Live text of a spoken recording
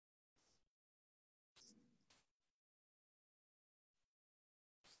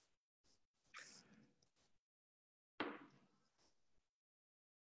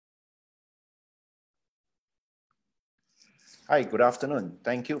Hi, good afternoon.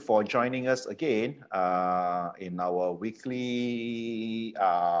 Thank you for joining us again in our weekly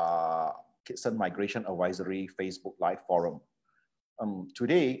Kitson Migration Advisory Facebook Live Forum.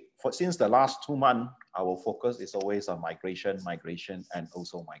 Today, since the last 2 months, our focus is always on migration, and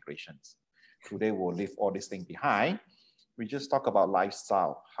also migrations. Today, we'll leave all these things behind. We just talk about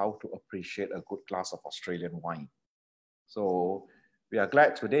lifestyle, how to appreciate a good glass of Australian wine. So we are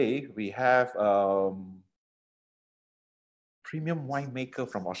glad today we have premium winemaker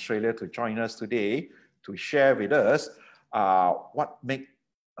from Australia to join us today to share with us what makes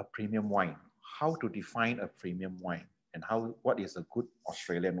a premium wine, how to define a premium wine, and what is a good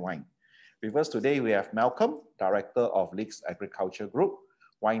Australian wine. With us today, we have Malcolm, Director of Leeks Agriculture Group,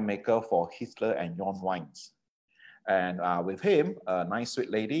 winemaker for Hither Yon wines. And with him, a nice sweet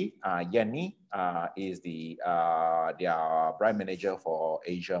lady, Yenny, is their brand manager for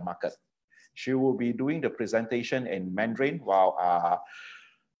Asia market. She will be doing the presentation in Mandarin while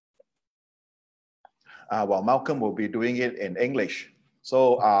Malcolm will be doing it in English.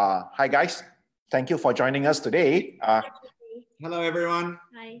 So hi guys, thank you for joining us today. Hello everyone.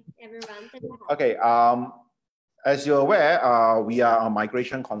 Hi everyone. Okay, as you're aware, we are a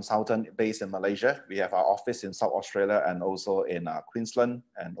migration consultant based in Malaysia. We have our office in South Australia and also in Queensland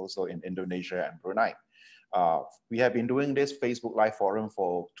and also in Indonesia and Brunei. We have been doing this Facebook Live Forum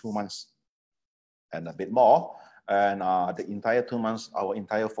for 2 months and a bit more. And the entire 2 months, our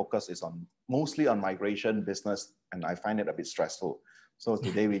entire focus is mostly on migration business, and I find it a bit stressful. So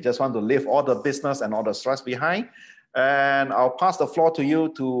today we just want to leave all the business and all the stress behind. And I'll pass the floor to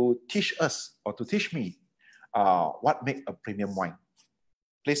you to teach us, or to teach me, what makes a premium wine.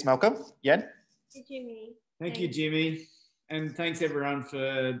 Please, Malcolm, Yen. Hey, Jimmy. Thank you, Jimmy. And thanks everyone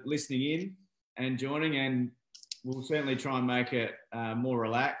for listening in and joining. And we'll certainly try and make it more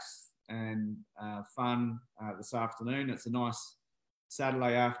relaxed and fun this afternoon. It's a nice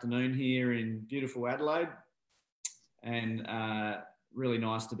Saturday afternoon here in beautiful Adelaide, and really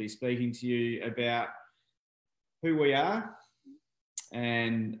nice to be speaking to you about who we are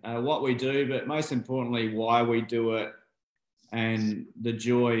and what we do, but most importantly why we do it and the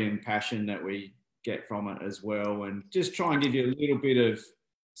joy and passion that we get from it as well, and just try and give you a little bit of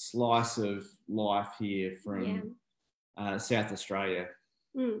slice of life here from South Australia.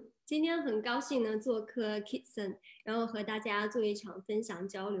 今天很高兴呢做客 Kitson， 然后和大家做一场分享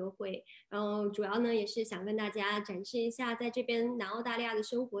交流会，然后主要呢也是想跟大家展示一下在这边南澳大利亚的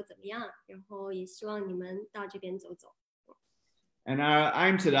生活怎么样，然后也希望你们到这边走走。And our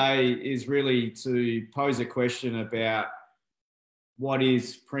aim today is really to pose a question about what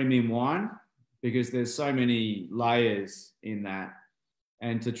is premium wine, because there's so many layers in that,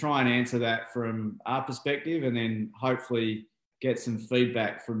 and to try and answer that from our perspective, and then hopefully get some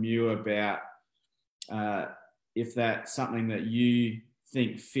feedback from you about if that's something that you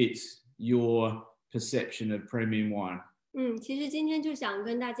think fits your perception of premium wine. 其实今天就想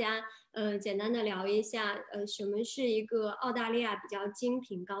跟大家简单的聊一下什么是一个澳大利亚比较精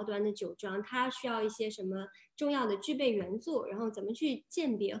品高端的酒庄，它需要一些什么重要的具备元素，然后怎么去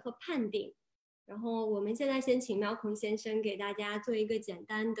鉴别和判定。然后我们现在先请苗孔先生给大家做一个简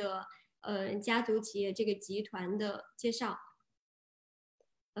单的家族企业这个集团的介绍。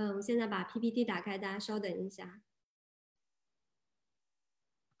我现在把 PPT 打开，大家稍等一下。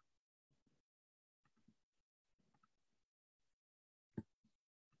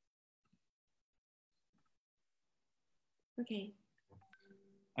Okay,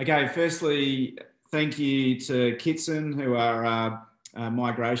 firstly, thank you to Kitson, who are our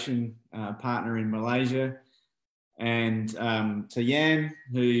migration partner in Malaysia, and to Yan,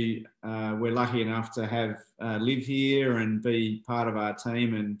 who we're lucky enough to have live here and be part of our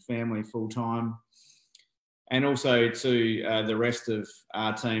team and family full time, and also to the rest of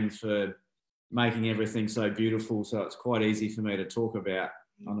our team for making everything so beautiful, so it's quite easy for me to talk about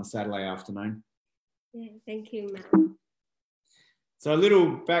on a Saturday afternoon. Yeah, thank you, Matt. So a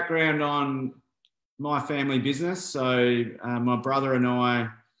little background on my family business. So my brother and I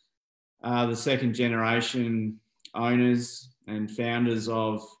are the second generation owners and founders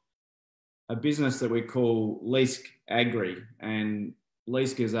of a business that we call Leeks Agri, and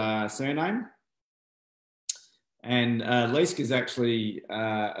Leeks is our surname, and Leeks is actually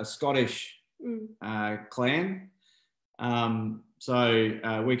a Scottish clan.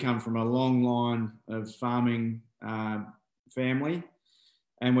 So we come from a long line of farming family,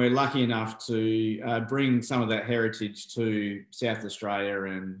 and we're lucky enough to bring some of that heritage to South Australia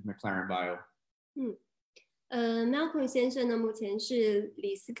and McLaren Vale. Malcolm 先生呢，目前是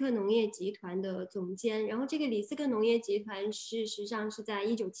李斯克农业集团的总监。然后这个李斯克农业集团事实上是在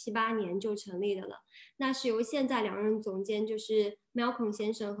1978年就成立的了。那是由现在2任总监，就是 Malcolm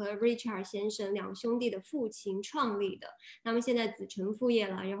先生和 Richard 先生2兄弟的父亲创立的。那么现在子承父业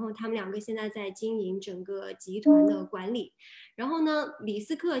了，然后他们2个现在在经营整个集团的管理。然后呢，李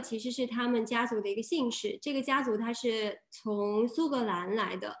斯克其实是他们家族的一个姓氏，这个家族它是从苏格兰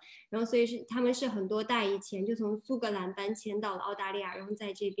来的。然后所以他们是很多代以前就从苏格兰搬迁到了澳大利亚，然后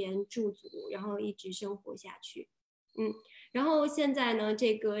在这边驻足，然后一直生活下去。然后现在呢，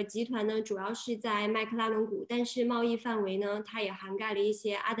这个集团呢主要是在麦克拉伦谷，但是贸易范围呢，它也涵盖了一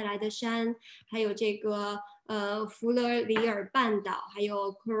些阿德莱德山，还有这个弗勒里尔半岛，还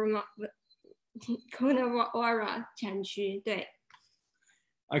有 Coonawarra 产区。对。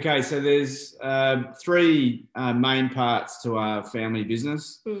Okay, so there's 3 main parts to our family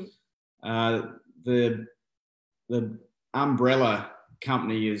business. The umbrella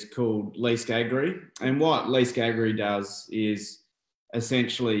company is called Leask Agri, and what Leask Agri does is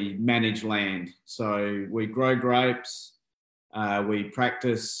essentially manage land. So we grow grapes, we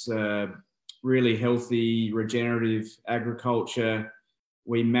practice really healthy regenerative agriculture,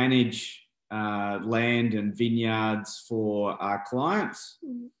 we manage land and vineyards for our clients,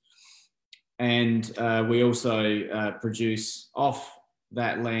 and we also produce off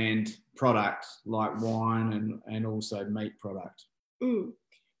that land product like wine and also meat product.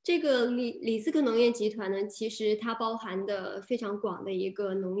 这个李斯克农业集团呢，其实它包含的非常广的一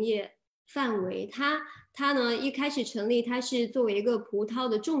个农业范围。它呢一开始成立，它是作为一个葡萄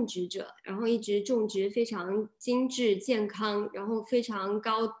的种植者，然后一直种植非常精致、健康，然后非常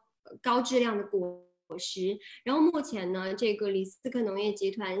高质量的果实。然后目前呢，这个李斯克农业集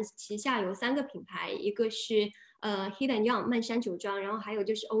团旗下有3个品牌，一个是Hither Yon 曼山酒庄，然后还有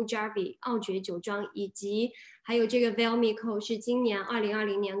就是 Old Jarvie 奥爵酒庄，以及还有这个 Velmico 是今年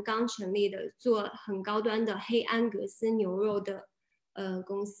2020年刚成立的，做很高端的黑安格斯牛肉的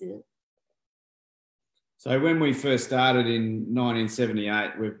公司。So when we first started in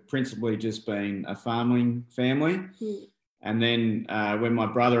 1978, we've principally just been a farming family. And then when my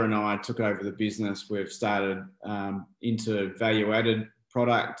brother and I took over the business, we've started into value-added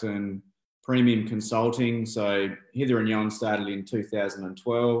product and premium consulting. So Hither Yon started in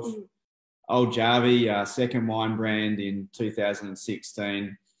 2012. Old Jarvie, our second wine brand, in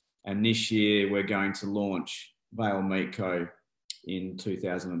 2016. And this year we're going to launch Vale Meat Co. in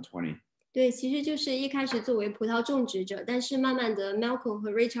 2020. 对，其实就是一开始作为葡萄种植者，但是慢慢的 Malcolm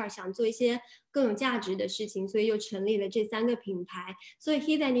和 Richard 想做一些更有价值的事情，所以又成立了这3个品牌。所以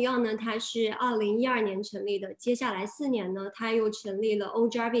Hither Yon 呢，它是2012年成立的，接下来4年呢，它又成立了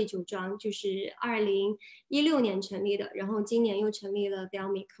Old Jarvie 酒庄，就是2016年成立的，然后今年又成立了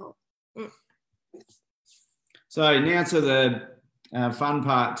Velmico。So now to the fun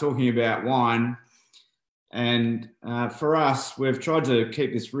part, talking about wine. And for us, we've tried to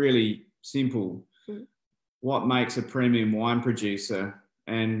keep this really simple. What makes a premium wine producer?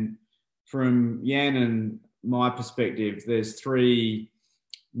 And from Yan and my perspective, there's 3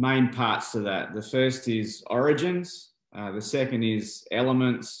 main parts to that. The first is origins, the second is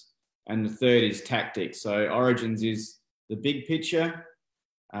elements, and the third is tactics. So origins is the big picture,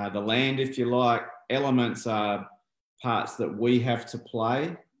 the land, if you like. Elements are parts that we have to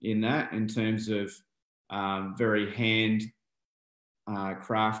play in that in terms of very hand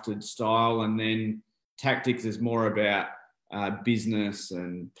crafted style, and then tactics is more about business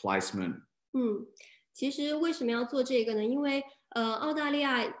and placement. 其实为什么要做这个呢？因为澳大利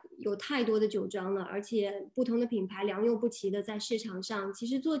亚有太多的酒庄了，而且不同的品牌良莠不齐的在市场上。其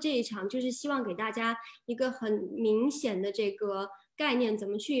实做这一场就是希望给大家一个很明显的这个概念，怎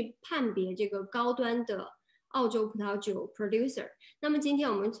么去判别这个高端的澳洲葡萄酒 producer。那么今天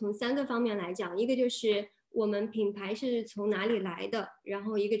我们从3个方面来讲，一个就是我们品牌是从哪里来的，然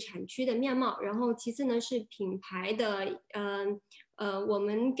后一个产区的面貌，然后其次呢是品牌的我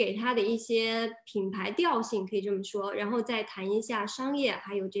们给它的一些品牌调性，可以这么说，然后再谈一下商业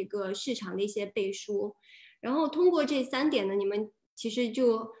还有这个市场的一些背书，然后通过这3点呢，你们其实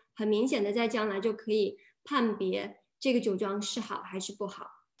就很明显的在将来就可以判别这个酒庄是好还是不好。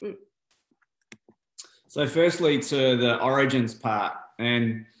So firstly to the origins part,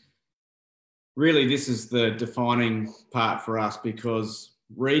 and really this is the defining part for us, because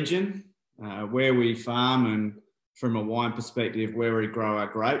region, where we farm, and from a wine perspective, where we grow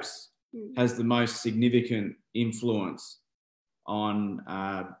our grapes, has the most significant influence on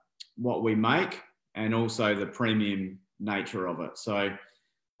what we make and also the premium nature of it. So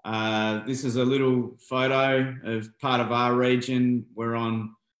this is a little photo of part of our region. We're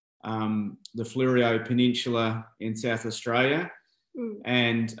on the Fleurieu Peninsula in South Australia,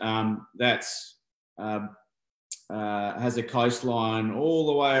 and that's has a coastline all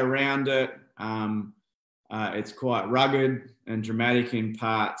the way around it. It's quite rugged and dramatic in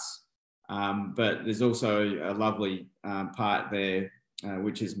parts, but there's also a lovely part there,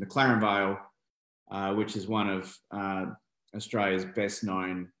 which is McLaren Vale, which is one of Australia's best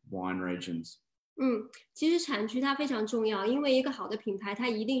known wine regions. 其实产区它非常重要，因为一个好的品牌，它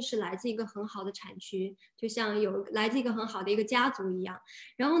一定是来自一个很好的产区，就像有来自一个很好的一个家族一样。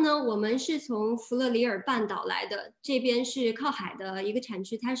然后呢，我们是从弗勒里尔半岛来的，这边是靠海的一个产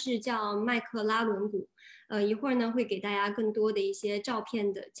区，它是叫麦克拉伦谷。一会儿呢会给大家更多的一些照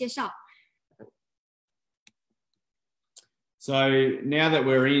片的介绍。So now that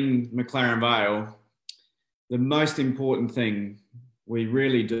we're in McLaren Vale, the most important thing we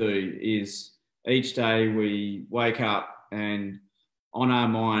really do is each day we wake up and on our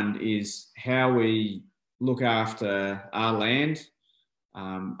mind is how we look after our land,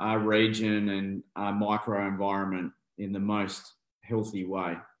 our region and our microenvironment in the most healthy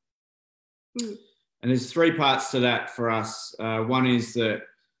way. And there's three parts to that for us. One is that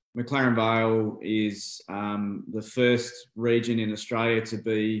McLaren Vale is the first region in Australia to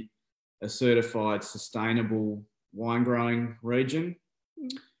be a certified sustainable wine growing region.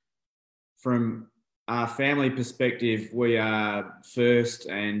 From our family perspective, we are first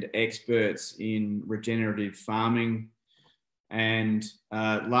and experts in regenerative farming. And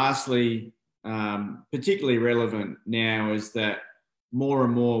lastly, particularly relevant now is that more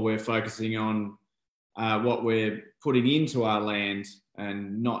and more we're focusing on what we're putting into our land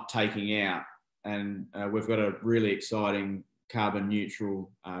and not taking out. And we've got a really exciting carbon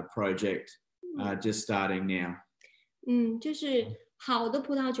neutral project just starting now. 就是好的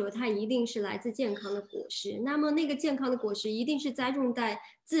葡萄酒它一定是来自健康的果实，那么那个健康的果实一定是栽种在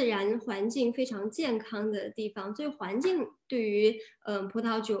自然环境非常健康的地方，所以环境对于葡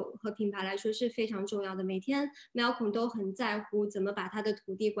萄酒和品牌来说是非常重要的。每天Malcolm都很在乎怎么把他的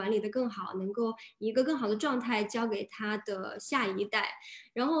土地管理得更好，能够以一个更好的状态交给他的下一代。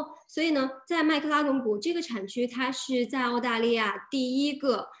然后所以呢，在麦克拉伦谷这个产区，它是在澳大利亚第一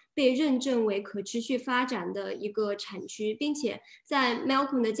个被认证为可持续发展的一个产区，并且在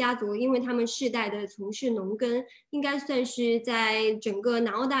Malcolm 的家族，因为他们世代的从事农耕，应该算是在整个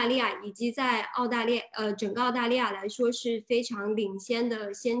南澳大利亚以及在整个澳大利亚来说是非常领先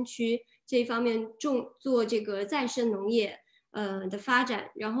的先驱。这一方面做这个再生农业的发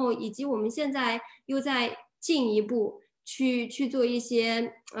展，然后以及我们现在又在进一步去做一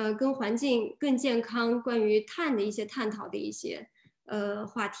些跟环境更健康、关于碳的一些探讨的一些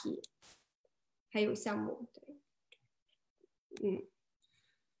话题，还有项目，对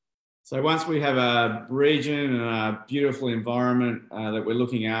，So once we have a region and a beautiful environment that we're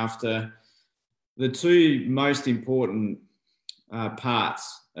looking after, the two most important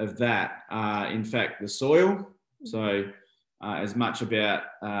parts of that are in fact the soil. So as much about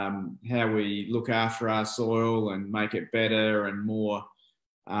how we look after our soil and make it better and more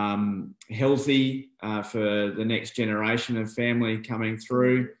healthy for the next generation of family coming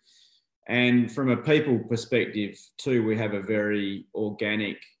through. And from a people perspective too, we have a very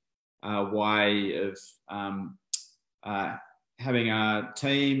organic way of having our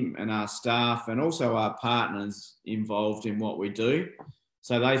team and our staff and also our partners involved in what we do.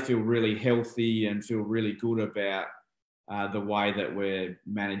 So they feel really healthy and feel really good about the way that we're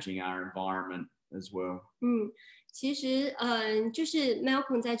managing our environment as well. 其实就是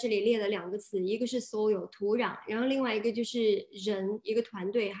Malcolm 在这里列了两个词，一个是 soil 土壤，然后另外一个就是人，一个团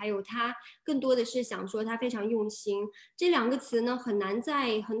队，还有他更多的是想说他非常用心。这两个词呢很难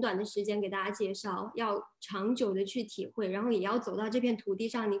在很短的时间给大家介绍，要长久的去体会，然后也要走到这片土地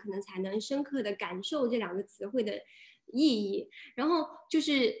上，你可能才能深刻的感受这两个词汇的意义。然后就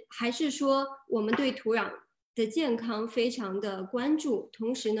是还是说我们对土壤的健康非常的关注，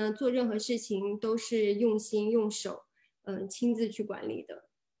同时呢，做任何事情都是用心用手，亲自去管理的。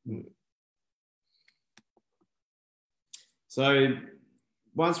So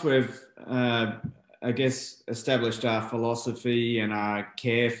once we've, I guess, established our philosophy and our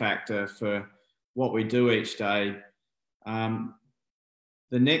care factor for what we do each day,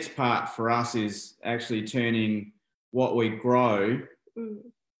 the next part for us is actually turning what we grow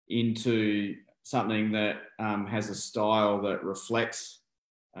into something that has a style that reflects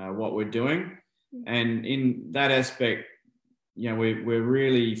what we're doing. And in that aspect, you know, we're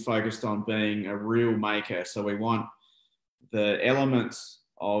really focused on being a real maker. So we want the elements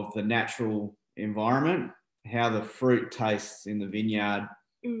of the natural environment, how the fruit tastes in the vineyard,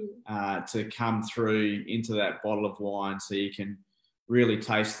 to come through into that bottle of wine so you can really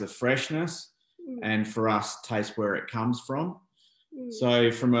taste the freshness and for us taste where it comes from.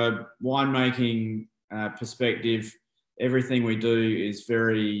 So from a winemaking perspective, everything we do is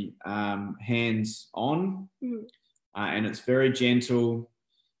very hands-on and it's very gentle,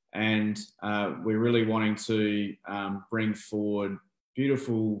 and we're really wanting to bring forward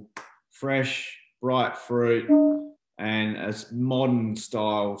beautiful, fresh, bright fruit and a modern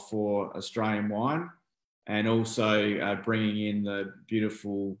style for Australian wine, and also bringing in the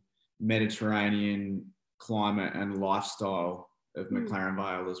beautiful Mediterranean climate and lifestyle of McLaren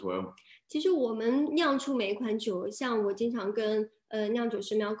Vale as well. 其实我们酿出每一款酒，像我经常跟酿酒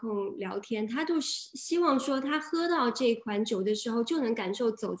师苗控聊天，他就希望说他喝到这款酒的时候，就能感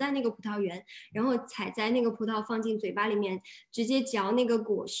受走在那个葡萄园，然后采摘那个葡萄放进嘴巴里面，直接嚼那个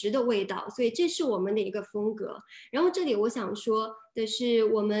果实的味道。所以这是我们的一个风格。然后这里我想说的是，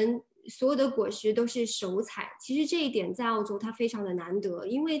我们所有的果实都是手采，其实这一点在澳洲它非常的难得，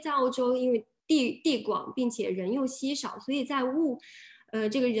因为在澳洲因为地广，并且人又稀少，所以在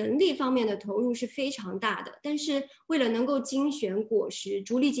这个人力方面的投入是非常大的，但是为了能够精选果实，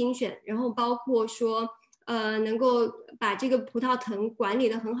逐粒精选，然后包括说能够把这个葡萄藤管理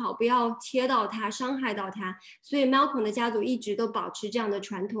得很好，不要切到它，伤害到它，所以 Malcolm 的家族一直都保持这样的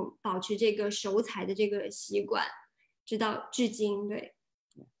传统，保持这个手采的这个习惯，直到至今。对。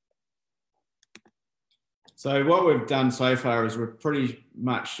So what we've done so far is we've pretty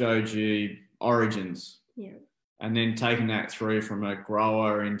much showed you origins. Yeah. And then taking that through from a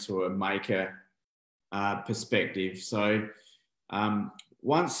grower into a maker perspective. So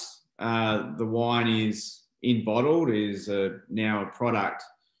once the wine is in bottled, is now a product,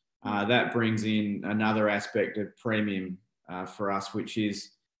 that brings in another aspect of premium for us, which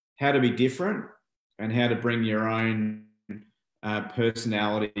is how to be different and how to bring your own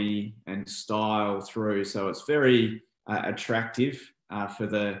personality and style through. So it's very attractive for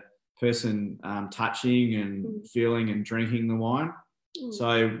the person touching and feeling and drinking the wine.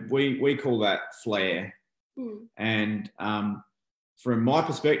 So we call that flair. And from my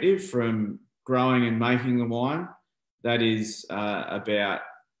perspective, from growing and making the wine, that is about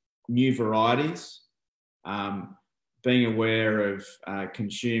new varieties, being aware of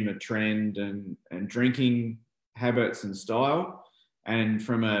consumer trend and drinking habits and style. And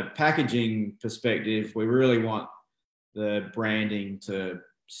from a packaging perspective, we really want the branding to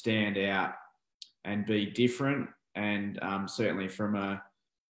stand out and be different, and certainly from a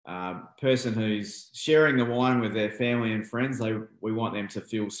person who's sharing the wine with their family and friends, we want them to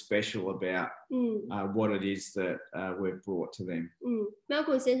feel special about what it is that we've brought to them.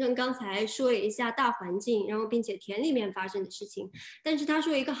 Malcolm 先生刚才说了一下大环境，然后并且田里面发生的事情，但是他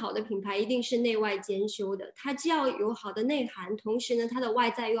说一个好的品牌一定是内外兼修的，它既要有好的内涵，同时呢它的外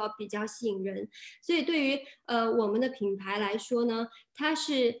在又要比较吸引人，所以对于我们的品牌来说呢，它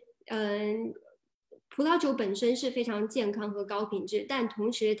是葡萄酒本身是非常健康和高品质，但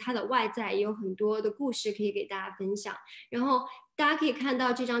同时它的外在也有很多的故事可以给大家分享。然后大家可以看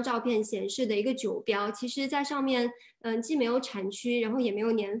到这张照片显示的一个酒标，其实在上面既没有产区，然后也没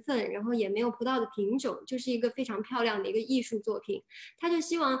有年份，然后也没有葡萄的品种，就是一个非常漂亮的一个艺术作品。他就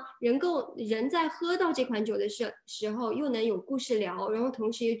希望人在喝到这款酒的时候又能有故事聊，然后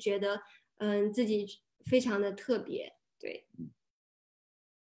同时也觉得自己非常的特别。对。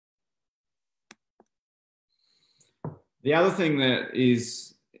The other thing that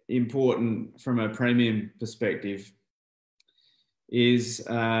is important from a premium perspective is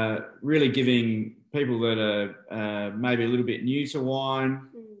really giving people that are maybe a little bit new to wine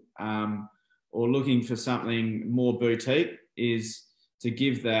or looking for something more boutique, is to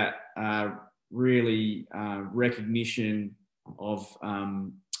give that really recognition of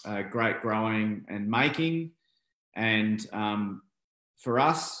great growing and making. And for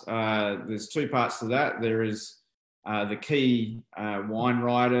us, there's two parts to that. There is the key wine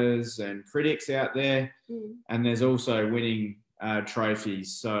writers and critics out there, and there's also winning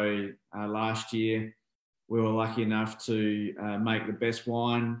trophies. So last year we were lucky enough to make the best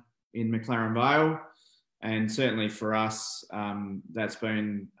wine in McLaren Vale, and certainly for us that's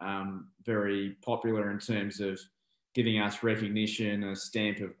been very popular in terms of giving us recognition, a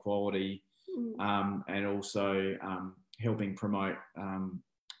stamp of quality, and also helping promote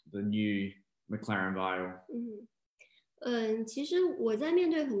the new McLaren Vale. 其实我在面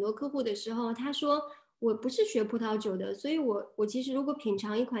对很多客户的时候，他说我不是学葡萄酒的，所以我其实如果品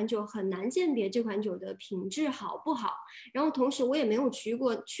尝一款酒，很难鉴别这款酒的品质好不好。然后同时我也没有去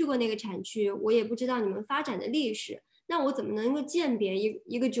过那个产区，我也不知道你们发展的历史。那我怎么能够鉴别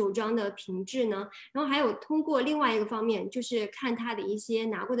一个酒庄的品质呢？然后还有通过另外一个方面，就是看它的一些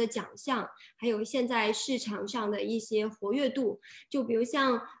拿过的奖项，还有现在市场上的一些活跃度。就比如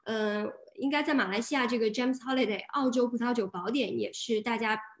像应该在马来西亚这个 James Holiday 澳洲葡萄酒宝典也是大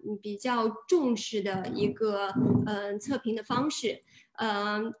家比较重视的一个测评的方式。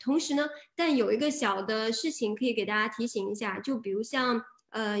同时呢，但有一个小的事情可以给大家提醒一下，就比如像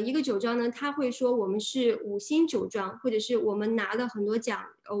一个酒庄呢，他会说我们是5星酒庄，或者是我们拿了很多奖，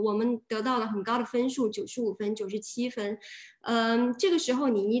我们得到了很高的分数，95分、97分。这个时候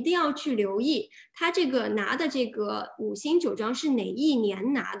你一定要去留意，他这个拿的这个5星酒庄是哪一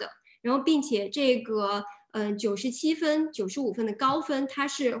年拿的，然后并且这个97分、95分的高分，它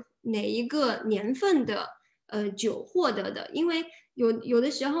是哪一个年份的酒获得的？因为有的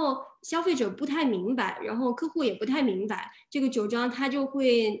时候消费者不太明白，然后客户也不太明白，这个酒庄他就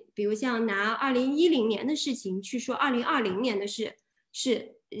会比如像拿2010年的事情去说2020年的事，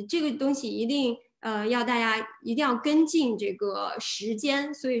是这个东西一定要大家一定要跟进这个时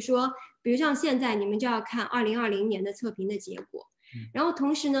间。所以说比如像现在你们就要看2020年的测评的结果。然后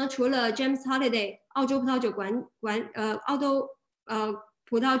同时呢，除了 James Holiday 澳洲葡萄酒澳洲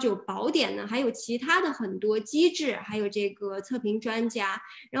葡萄酒宝典呢，还有其他的很多机制，还有这个测评专家。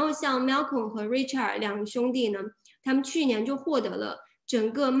然后像 Malcolm 和 Richard 两兄弟呢，他们去年就获得了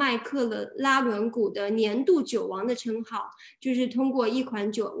整个麦克拉伦谷的年度酒王的称号，就是通过一款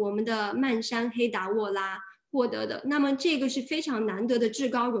酒，我们的曼山黑达沃拉获得的。那么这个是非常难得的至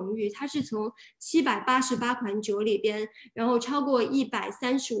高荣誉，它是从788款酒里边，然后超过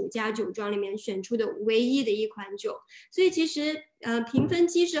135家酒庄里面选出的唯一的一款酒。所以其实评分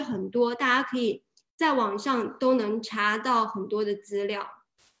机制很多，大家可以在网上都能查到很多的资料。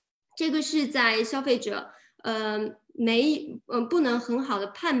这个是在消费者不能很好的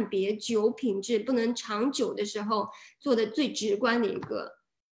判别酒品质，不能长久的时候做的最直观的一个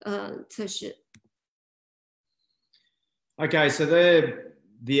测试。Okay, so they're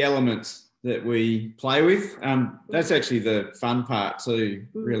the elements that we play with. That's actually the fun part too,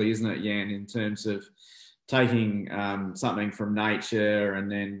 really, isn't it, Yan, in terms of taking something from nature and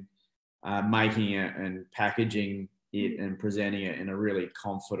then making it and packaging it and presenting it in a really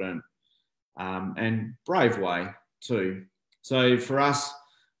confident and brave way too. So for us,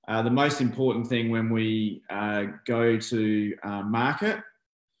 the most important thing when we go to market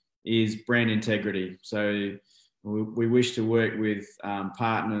is brand integrity. So we wish to work with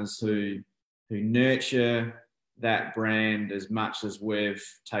partners who nurture that brand as much as we've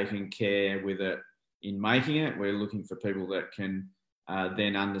taken care with it in making it. We're looking for people that can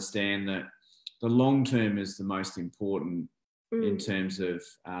then understand that the long term is the most important in terms of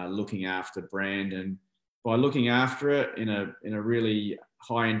looking after brand, and by looking after it in a really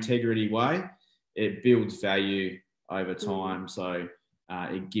high integrity way, it builds value over time. So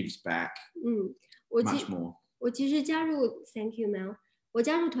it gives back much more. 我其实加入 Thank you Mel， 我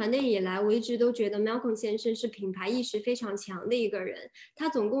加入团队以来，我一直都觉得 Malcolm 先生是品牌意识非常强的一个人。他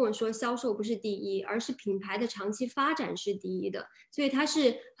总跟我说，销售不是第一，而是品牌的长期发展是第一的。所以他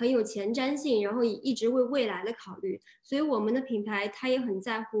是很有前瞻性，然后一直为未来的考虑。所以我们的品牌他也很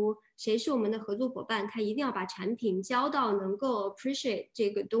在乎谁是我们的合作伙伴，他一定要把产品交到能够 appreciate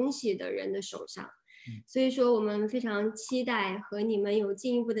这个东西的人的手上。所以说我们非常期待和你们有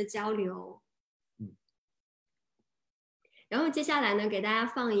进一步的交流。然后接下来呢，给大家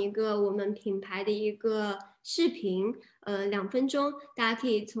放一个我们品牌的一个视频，2分钟，大家可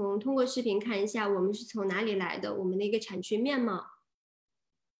以通过视频看一下我们是从哪里来的，我们的一个产区面貌。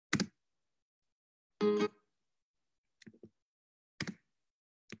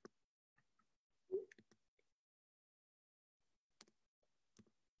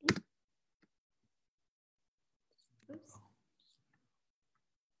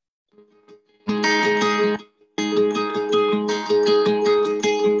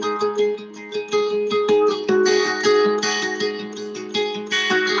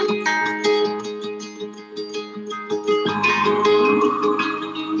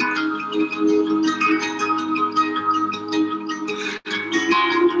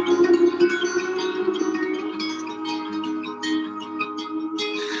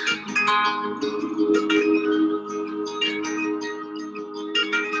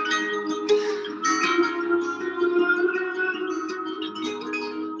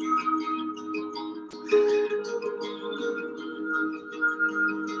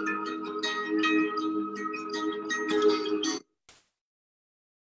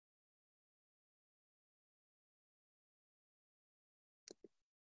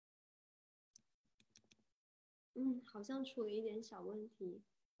好像出了一点小问题，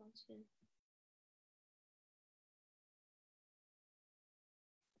抱歉。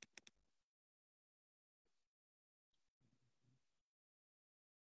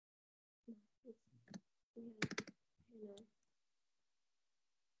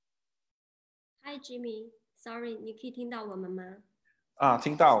Hi Jimmy，Sorry，你可以听到我们吗？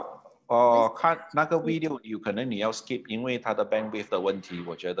听到。看那个 video 有可能你要 skip，因为它的 bandwidth 的问题，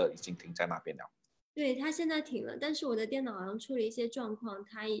我觉得已经停在那边了。对，它现在停了，但是我的电脑好像出了一些状况，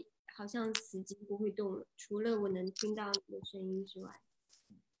它好像死机不会动了，除了我能听到你的声音之外。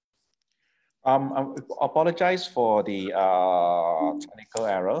I apologize for the technical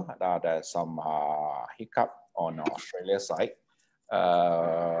error. There's some hiccup on Australia side.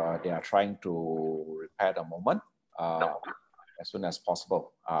 They are trying to repair the moment as soon as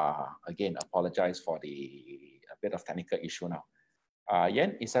possible. Again, apologize for a bit of technical issue now.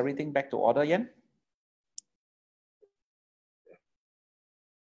 Yen, is everything back to order, Yen?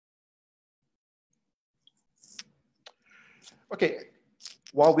 Okay.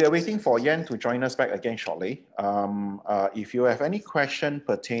 While we are waiting for Yen to join us back again shortly, if you have any question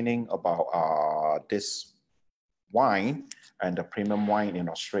pertaining about this wine and the premium wine in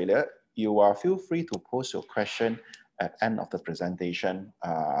Australia, you feel free to post your question at end of the presentation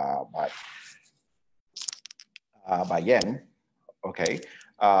by Yen. Okay.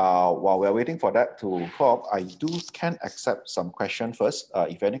 While we're waiting for that to come, I can accept some question first.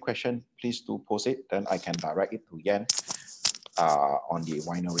 If any question, please do post it, then I can direct it to Yen. On the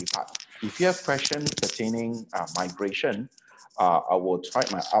winery part. If you have questions pertaining migration, I will try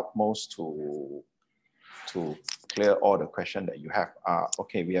my utmost to clear all the questions that you have.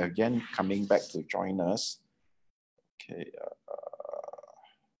 Okay, we are again coming back to join us. Okay.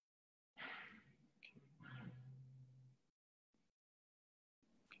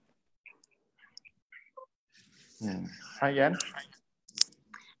 Hi, Yan.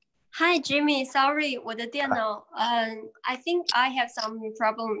 Hi Jimmy, sorry, 我的电脑 I think I have some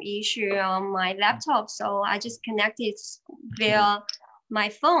problem issue on my laptop, so I just connected via my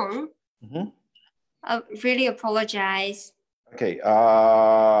phone. I really apologize. Okay.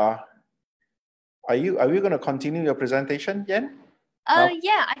 Are you going to continue your presentation, Yen?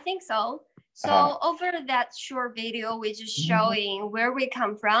 Yeah, I think so. So over that short video, we're just showing where we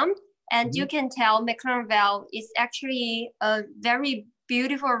come from, and you can tell McLaren Vale is actually a very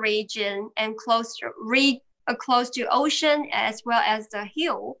beautiful region and close to ocean as well as the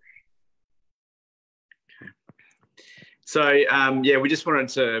hill. So yeah, we just wanted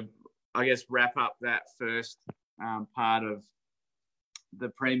to, I guess, wrap up that first part of the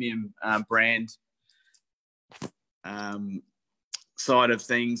premium brand side of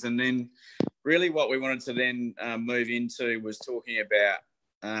things, and then really what we wanted to then move into was talking about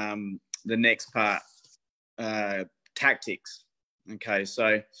the next part, tactics. Okay,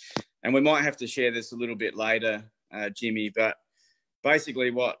 so, and we might have to share this a little bit later, Jimmy, but basically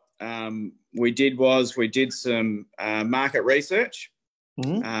what we did was we did some market research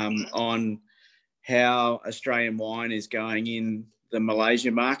on how Australian wine is going in the Malaysia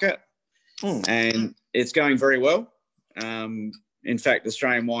market, and it's going very well. In fact,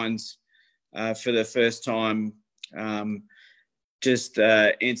 Australian wines for the first time just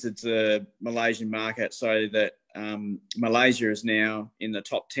entered the Malaysian market, so that Malaysia is now in the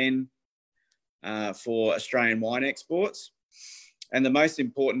top 10 for Australian wine exports. And the most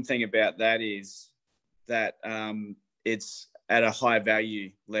important thing about that is that it's at a high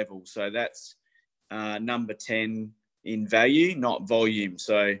value level. So that's number 10 in value, not volume.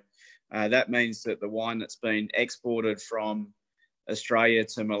 So that means that the wine that's been exported from Australia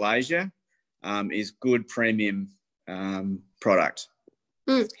to Malaysia is good premium product.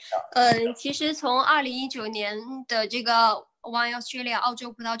 其实从2019年的这个 Wine Australia 澳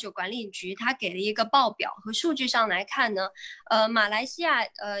洲葡萄酒管理局，它给了一个报表和数据上来看呢，马来西亚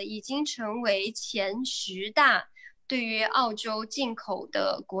已经成为前10大对于澳洲进口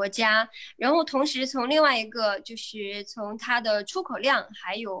的国家，然后同时从另外一个就是从它的出口量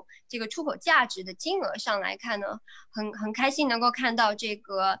还有这个出口价值的金额上来看呢，很开心能够看到这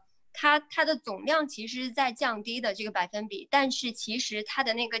个。它的总量其实是在降低的这个百分比，但是其实它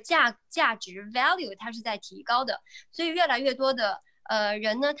的那个价值 value 它是在提高的，所以越来越多的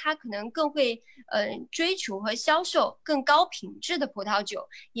人呢，他可能更会追求和销售更高品质的葡萄酒，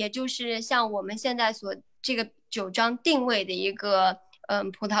也就是像我们现在所这个酒庄定位的一个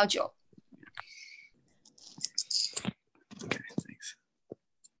葡萄酒。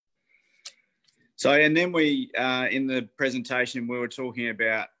So, and then we, in the presentation, we were talking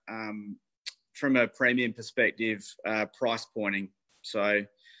about, from a premium perspective, price pointing. So,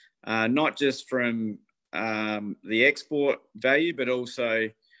 not just from the export value, but also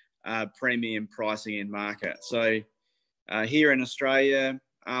premium pricing in market. So, here in Australia,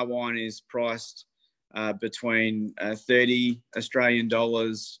 our wine is priced between 30 Australian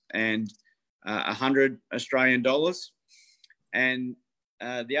dollars and 100 Australian dollars. And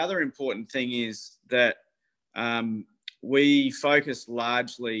the other important thing is that we focus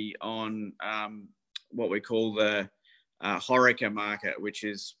largely on what we call the HoReCa market, which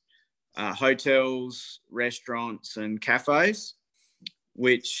is hotels, restaurants, and cafes,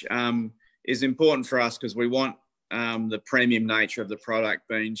 which is important for us because we want the premium nature of the product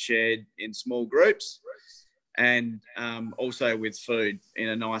being shared in small groups and also with food in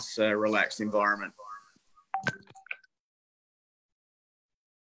a nice, relaxed environment.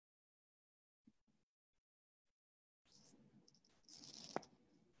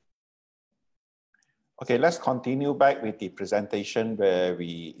 Okay, let's continue back with the presentation where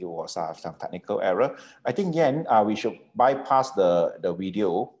it was some technical error. I think, Yan, we should bypass the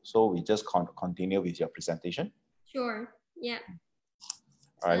video. So we just continue with your presentation. Sure, yeah.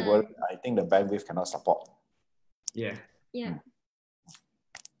 All right, well, I think the bandwidth cannot support. Yeah. Yeah.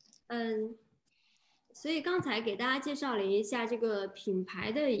 所以刚才给大家介绍了一下这个品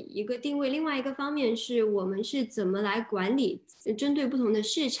牌的一个定位，另外一个方面是我们是怎么来管理，针对不同的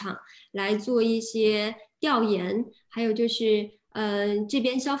市场来做一些调研，还有就是这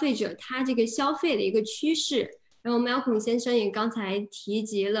边消费者他这个消费的一个趋势。然后 Malcolm 先生也刚才提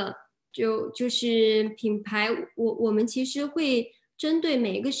及了，就是品牌，我们其实会针对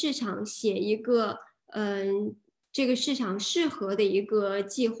每一个市场写一个这个市场适合的一个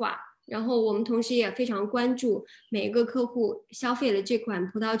计划。然后我们同时也非常关注每个客户消费了这款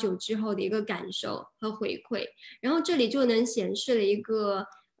葡萄酒之后的一个感受和回馈，然后这里就能显示了一个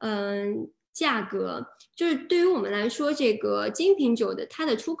价格，就是对于我们来说，这个精品酒的它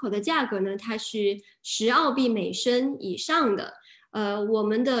的出口的价格呢，它是10澳币每升以上的，我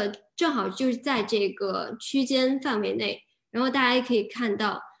们的正好就是在这个区间范围内，然后大家也可以看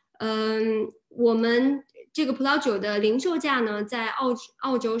到，我们这个葡萄酒的零售价呢，在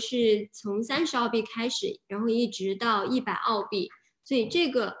澳洲是从30澳币开始，然后一直到100澳币，所以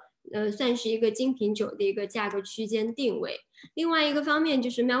这个算是一个精品酒的一个价格区间定位。另外一个方面就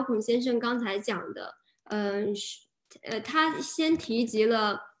是 Malcolm 先生刚才讲的，他先提及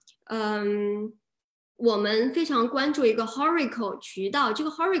了，我们非常关注一个 HoReCa 渠道，这个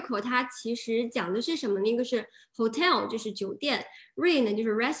HoReCa 它其实讲的是什么呢？一个是 hotel 就是酒店， Re 呢就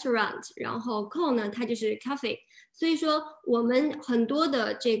是 restaurant， 然后 Co 呢它就是 cafe， 所以说我们很多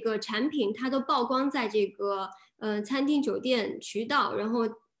的这个产品它都曝光在这个餐厅酒店渠道，然后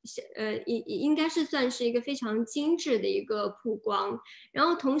应该是算是一个非常精致的一个曝光，然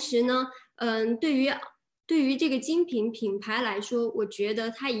后同时呢对于这个精品品牌来说，我觉得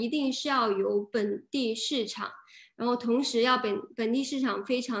它一定是要有本地市场，然后同时要本地市场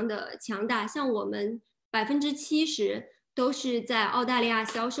非常的强大，像我们70%都是在澳大利亚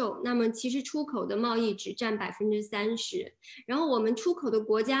销售，那么其实出口的贸易只占30%，然后我们出口的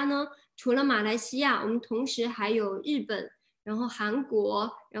国家呢，除了马来西亚，我们同时还有日本，然后韩国，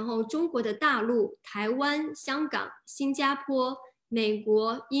然后中国的大陆、台湾、香港、新加坡、美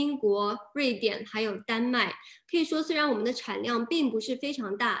国、英国、瑞典还有丹麦，可以说虽然我们的产量并不是非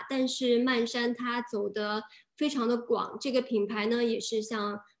常大，但是曼山它走得非常的广，这个品牌呢也是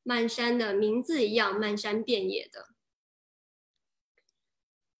像曼山的名字一样，漫山遍野的。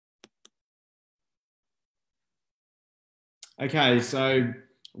Okay, so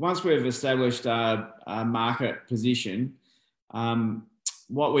once we've established our market position,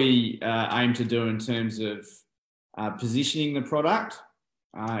 what we aim to do in terms of positioning the product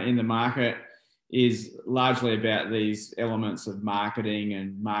in the market is largely about these elements of marketing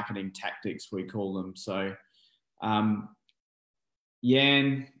and marketing tactics, we call them. So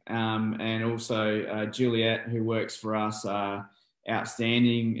Yan and also Juliet, who works for us, are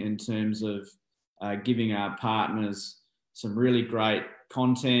outstanding in terms of giving our partners some really great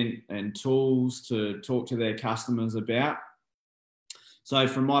content and tools to talk to their customers about. So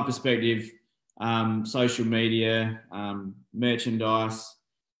from my perspective, social media, merchandise,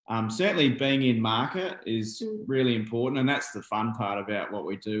 certainly being in market is really important, and that's the fun part about what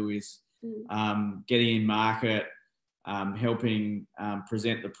we do is getting in market, helping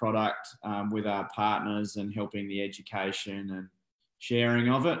present the product with our partners and helping the education and sharing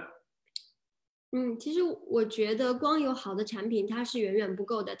of it. 其实我觉得光有好的产品它是远远不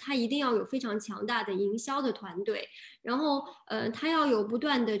够的，它一定要有非常强大的营销的团队，然后它要有不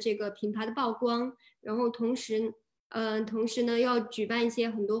断的这个品牌的曝光，然后同时呢要举办一些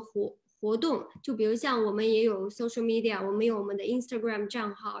很多活动，就比如像我们也有 social media， 我们有我们的 Instagram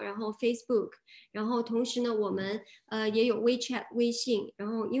账号，然后 Facebook， 然后同时呢我们也有 WeChat 微信，然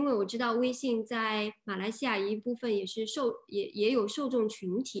后因为我知道微信在马来西亚一部分也是也有受众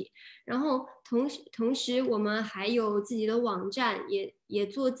群体，然后同时我们还有自己的网站，也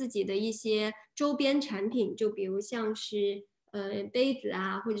做自己的一些周边产品，就比如像是杯子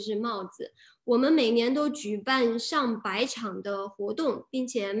啊，或者是帽子。我们每年都举办上百场的活动，并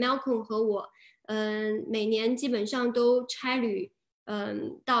且 Malcolm 和我，每年基本上都差旅，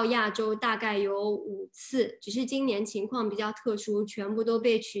到亚洲大概有5次，只是今年情况比较特殊，全部都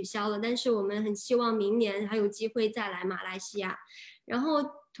被取消了。但是我们很希望明年还有机会再来马来西亚。然后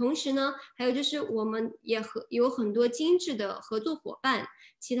同时呢，还有就是我们也有很多精致的合作伙伴，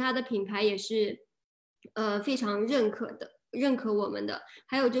其他的品牌也是非常认可我们的。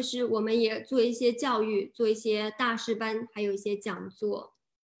还有就是我们也做一些教育，做一些大师班，还有一些讲座。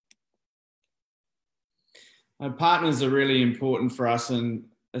Partners are really important for us, and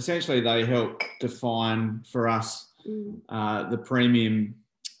essentially they help define for us the premium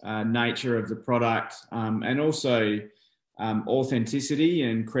nature of the product, and also authenticity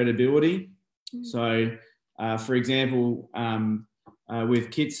and credibility. So, for example, with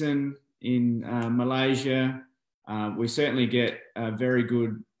Kitson in Malaysia, we certainly get very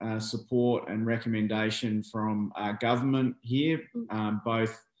good support and recommendation from our government here,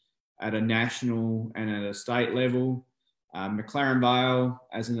 both at a national and at a state level, McLaren Vale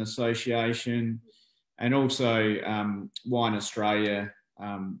as an association, and also Wine Australia,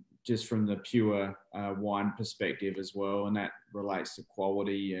 just from the pure wine perspective as well, and that relates to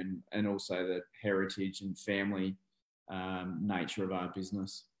quality and also the heritage and family nature of our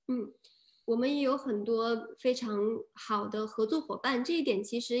business. 我们也有很多非常好的合作伙伴，这一点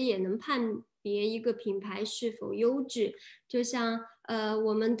其实也能判别一个品牌是否优质。就像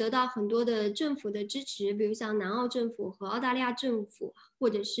我们得到很多的政府的支持，比如像南澳政府和澳大利亚政府，或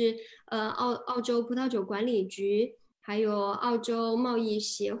者是澳洲葡萄酒管理局，还有澳洲贸易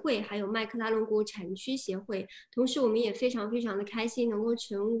协会，还有麦克拉伦谷产区协会。同时我们也非常非常的开心能够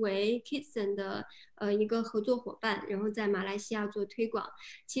成为 Kitson 的一个合作伙伴，然后在马来西亚做推广。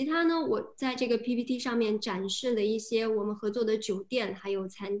其他呢，我在这个 PPT 上面展示了一些我们合作的酒店还有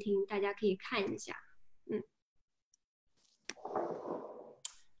餐厅，大家可以看一下。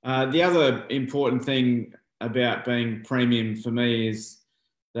The other important thing about being premium for me is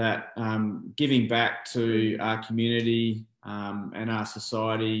that giving back to our community and our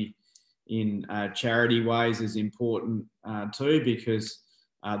society in charity ways is important too, because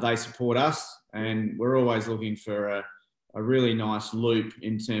they support us, and we're always looking for a really nice loop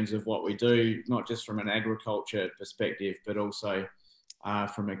in terms of what we do, not just from an agriculture perspective, but also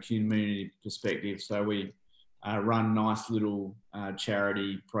from a community perspective. So we run nice little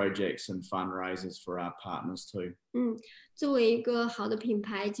charity projects and fundraisers for our partners too. 作为一个好的品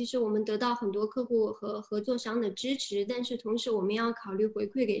牌，其实我们得到很多客户和合作商的支持，但是同时我们要考虑回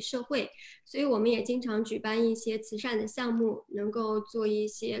馈给社会，所以我们也经常举办一些慈善的项目，能够做一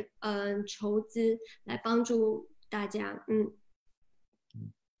些筹资来帮助大家。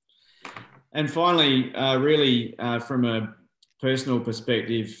And finally, really from a personal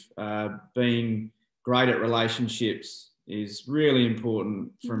perspective, being great at relationships is really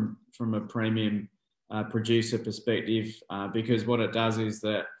important from a premium producer perspective, because what it does is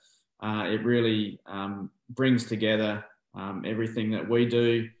that it really brings together everything that we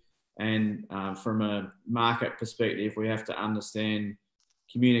do, and from a market perspective we have to understand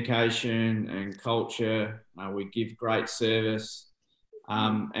communication and culture. We give great service,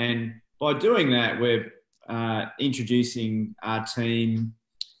 and by doing that we're introducing our team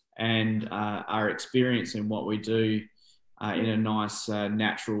and our experience in what we do in a nice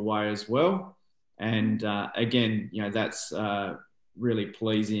natural way as well. And again, you know, that's really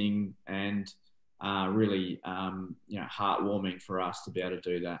pleasing and really heartwarming for us to be able to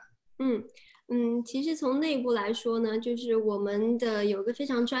do that. 其实从内部来说呢，就是我们有个非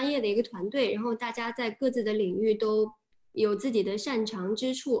常专业的一个团队，然后大家在各自的领域都有自己的擅长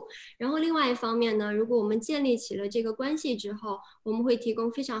之处。然后另外一方面呢，如果我们建立起了这个关系之后，我们会提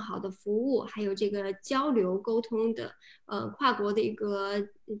供非常好的服务，还有这个交流沟通的跨国的一个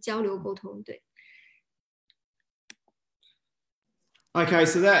交流沟通。对。Okay,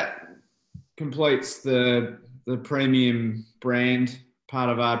 so that completes the premium brand part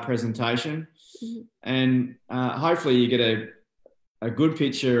of our presentation, and hopefully you get a good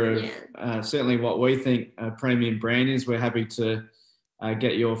picture of certainly what we think a premium brand is. We're happy to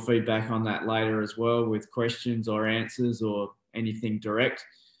get your feedback on that later as well, with questions or answers or anything direct.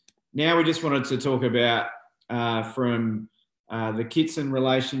 Now we just wanted to talk about from the Kitson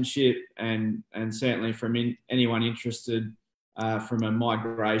relationship, and certainly from anyone interested from a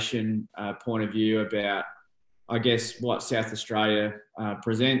migration point of view, about, I guess, what South Australia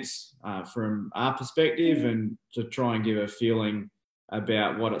presents from our perspective, and to try and give a feeling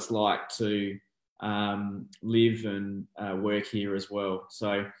about what it's like to live and work here as well.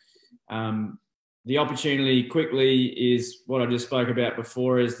 So the opportunity quickly is what I just spoke about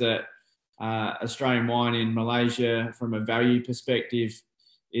before, is that Australian wine in Malaysia from a value perspective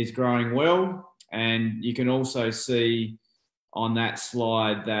is growing well. And you can also see on that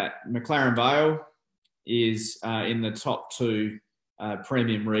slide that McLaren Vale is in the top 2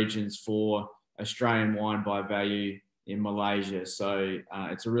 premium regions for Australian wine by value in Malaysia. So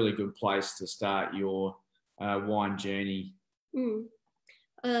it's a really good place to start your wine journey.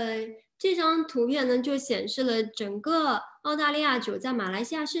 这张图片呢，就显示了整个澳大利亚酒在马来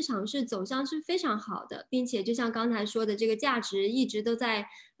西亚市场是走向是非常好的，并且就像刚才说的，这个价值一直都在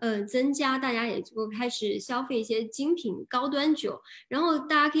增加，大家也就开始消费一些精品高端酒。然后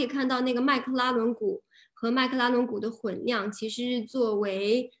大家可以看到那个麦克拉伦谷和麦克拉伦谷的混酿，其实是作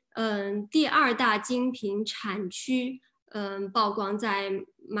为第2大精品产区曝光在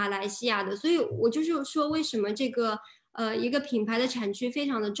马来西亚的。所以我就是说，为什么这个一个品牌的产区非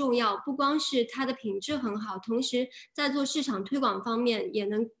常的重要，不光是它的品质很好，同时在做市场推广方面也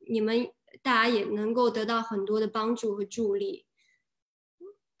能，你们大家也能够得到很多的帮助和助力。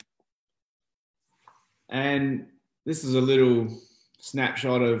And this is a little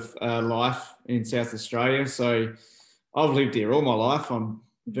snapshot of life in South Australia. So I've lived here all my life. I'm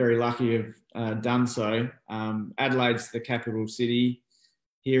very lucky to have done so. Adelaide's the capital city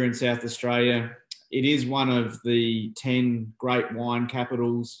here in South Australia. It is one of the 10 great wine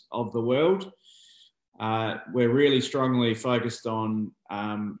capitals of the world. We're really strongly focused on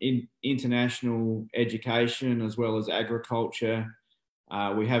international education as well as agriculture.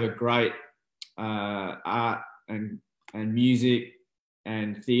 We have a great art and music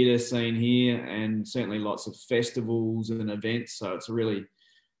and theatre scene here, and certainly lots of festivals and events. So it's a really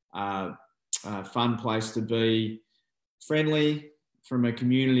fun place to be. Friendly from a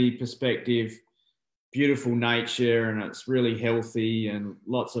community perspective. Beautiful nature, and it's really healthy and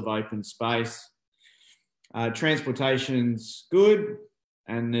lots of open space. Transportation's good,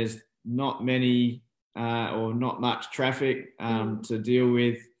 and there's not many or not much traffic to deal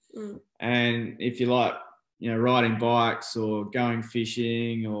with. And if you like, riding bikes or going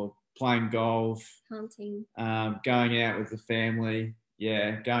fishing or playing golf, hunting, going out with the family,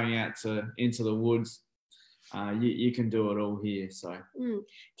 going out into the woods. You can do it all here. So.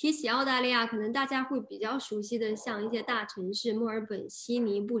 提起澳大利亚，可能大家会比较熟悉的，像一些大城市，墨尔本、悉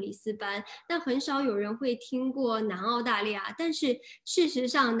尼、布里斯班，但很少有人会听过南澳大利亚。但是事实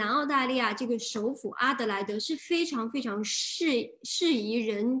上，南澳大利亚这个首府阿德莱德是非常非常适宜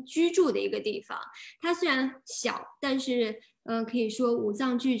人居住的一个地方。它虽然小，但是可以说五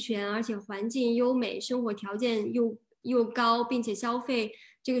脏俱全，而且环境优美，生活条件又高，并且消费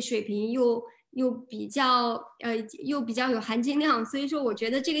这个水平又比较有含金量，所以说我觉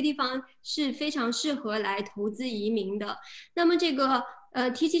得这个地方是非常适合来投资移民的。那么这个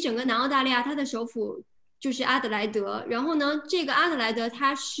提起整个南澳大利亚，它的首府就是阿德莱德，然后呢，这个阿德莱德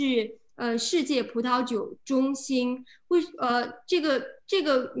它是世界葡萄酒中心，这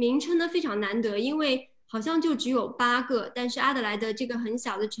个名称呢非常难得，因为好像就只有8个，但是阿德莱德这个很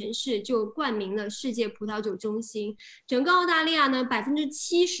小的城市就冠名了世界葡萄酒中心。整个澳大利亚呢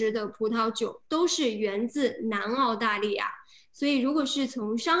，70%的葡萄酒都是源自南澳大利亚，所以如果是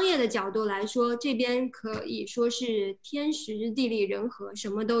从商业的角度来说，这边可以说是天时地利人和，什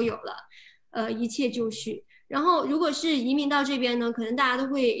么都有了，一切就绪。然后如果是移民到这边呢，可能大家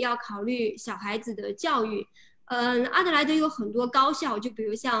都会要考虑小孩子的教育。阿德莱德有很多高校，就比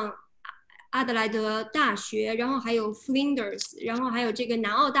如像阿德莱德大学，然后还有 Flinders， 然后还有这个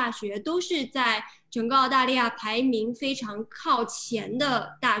南澳大学，都是在整个澳大利亚排名非常靠前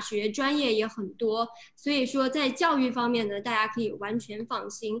的大学，专业也很多，所以说在教育方面呢，大家可以完全放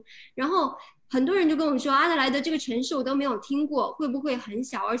心。然后很多人就跟我说，阿德莱德这个城市我都没有听过，会不会很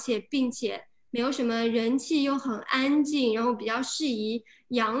小，并且没有什么人气，又很安静，然后比较适宜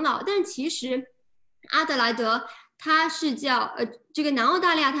养老？但其实阿德莱德它是叫这个南澳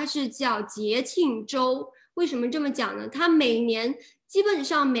大利亚它是叫节庆州。为什么这么讲呢？它每年基本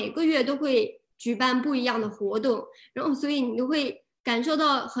上每个月都会举办不一样的活动，然后所以你就会感受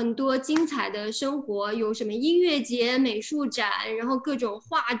到很多精彩的生活，有什么音乐节、美术展，然后各种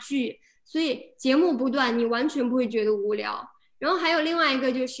话剧，所以节目不断，你完全不会觉得无聊。然后还有另外一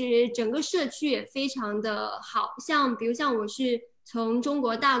个就是整个社区也非常的好，比如像我是从中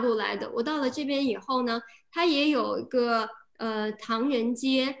国大陆来的，我到了这边以后呢，它也有一个唐人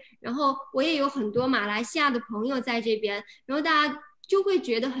街，然后我也有很多马来西亚的朋友在这边，然后大家就会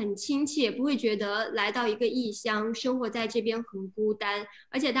觉得很亲切，不会觉得来到一个异乡，生活在这边很孤单，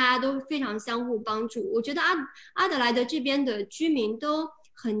而且大家都非常相互帮助。我觉得阿德莱德这边的居民都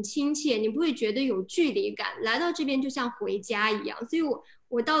很亲切，你不会觉得有距离感，来到这边就像回家一样。所以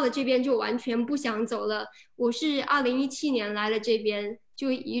我到了这边就完全不想走了。我是2017年来了这边，就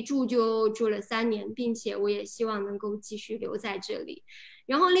一住就住了3年，并且我也希望能够继续留在这里。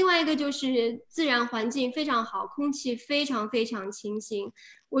然后另外一个就是自然环境非常好，空气非常非常清新。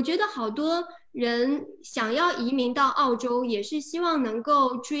我觉得好多人想要移民到澳洲，也是希望能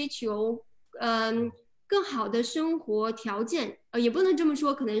够追求更好的生活条件。也不能这么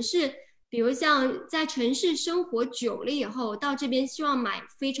说，可能是比如像在城市生活久了以后，到这边希望买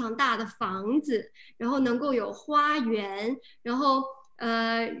非常大的房子，然后能够有花园，然后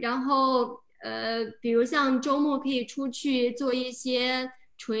比如像周末可以出去做一些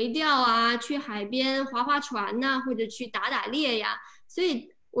垂钓啊，去海边划划船呐、或者去打打猎呀。所以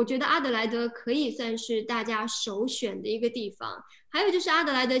我觉得阿德莱德可以算是大家首选的一个地方。还有就是阿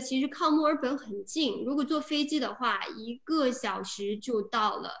德莱德其实靠墨尔本很近，如果坐飞机的话，1个小时就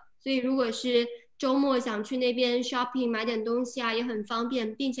到了。所以如果是周末想去那边 shopping 买点东西啊，也很方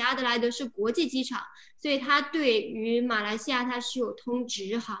便，并且阿德莱德是国际机场，所以它对于马来西亚它是有通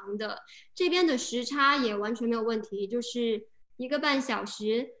直航的，这边的时差也完全没有问题，就是1个半小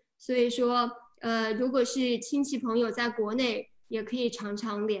时。所以说，如果是亲戚朋友在国内，也可以常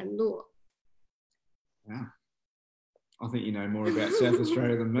常联络。Wow. I think you know more about South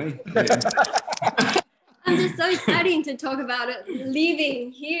Australia than me. I'm just so excited to talk about it,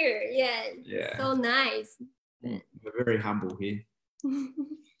 living here. Yeah. So nice. We're very humble here.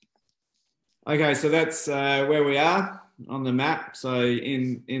 Okay, so that's where we are on the map. So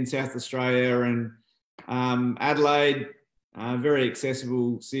in South Australia, and Adelaide, very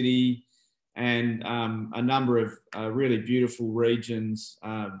accessible city, and a number of really beautiful regions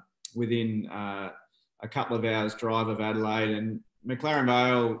within a couple of hours drive of Adelaide. And McLaren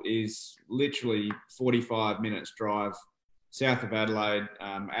Vale is literally 45 minutes drive south of Adelaide,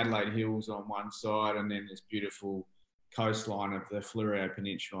 Adelaide Hills on one side, and then this beautiful coastline of the Fleurieu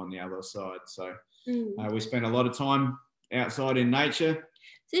Peninsula on the other side. So we spend a lot of time outside in nature.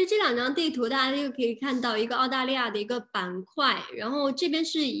 所以这2张地图大家就可以看到一个澳大利亚的一个板块，然后这边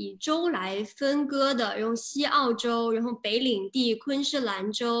是以州来分割的，然后西澳洲，然后北领地、昆士兰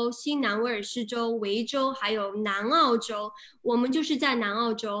州、新南威尔士州、维州，还有南澳洲，我们就是在南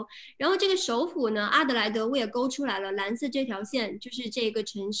澳洲。然后这个首府呢，阿德莱德我也勾出来了，蓝色这条线就是这个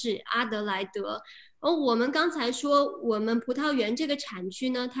城市阿德莱德。我们刚才说我们葡萄园这个产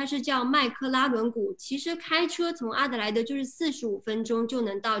区呢，它是叫麦克拉伦谷，其实开车从阿德莱德就是45分钟就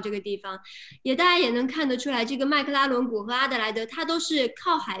能到这个地方。大家也能看得出来，这个麦克拉伦谷和阿德莱德它都是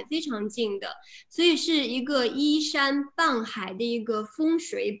靠海非常近的，所以是一个依山傍海的一个风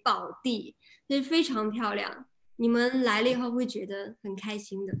水宝地，所以非常漂亮。你们来了以后会觉得很开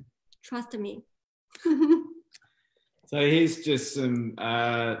心的 ，Trust me 。So here's just some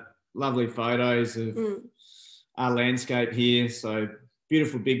lovely photos of our landscape here. So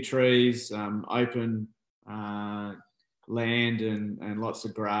beautiful big trees, open land, and lots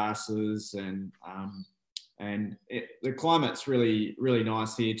of grasses, and the climate's really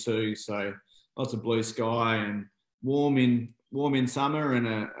nice here too. So lots of blue sky and warm in summer, and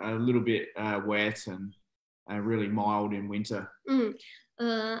a little bit wet and really mild in winter.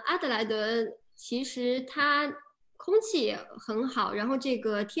 阿德莱德其实它空气也很好，然后这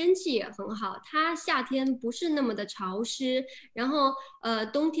个天气也很好，它夏天不是那么的潮湿，然后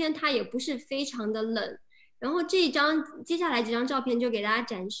冬天它也不是非常的冷。然后接下来这张照片就给大家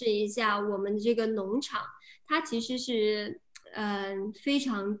展示一下我们的这个农场，它其实是非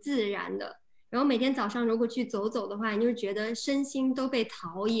常自然的。然后每天早上如果去走走的话，你就觉得身心都被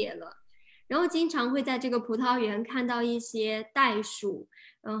陶冶了。然后经常会在这个葡萄园看到一些袋鼠，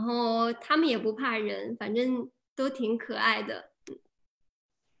然后它们也不怕人，反正都挺可爱的。Let's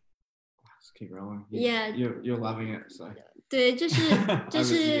keep rolling. Yeah, you're loving it. So. 对，这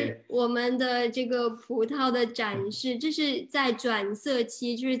是我们的这个葡萄的展示，这是在转色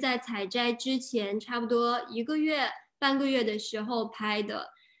期，就是在采摘之前差不多1个月、半个月的时候拍的，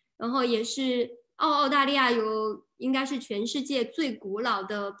然后也是澳大利亚应该是全世界最古老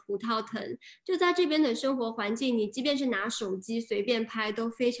的葡萄藤，就在这边的生活环境，你即便是拿手机随便拍都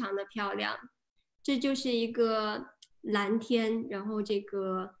非常的漂亮。这就是一个蓝天，然后这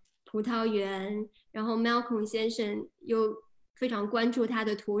个葡萄园，然后 Malcolm 先生又非常关注他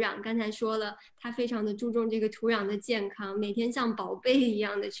的土壤，刚才说了，他非常的注重这个土壤的健康，每天像宝贝一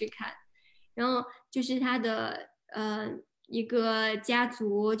样的去看。然后就是他的一个家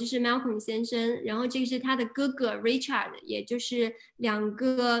族，就是 Malcolm 先生，然后这个是他的哥哥 Richard， 也就是2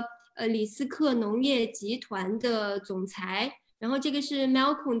个李斯克农业集团的总裁。然后这个是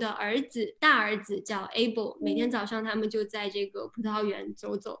Malcolm 的大儿子叫 Abel， 每天早上他们就在这个葡萄园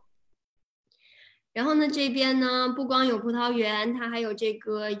走走。然后呢，这边呢不光有葡萄园，它还有这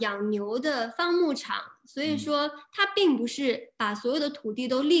个养牛的放牧场，所以说它并不是把所有的土地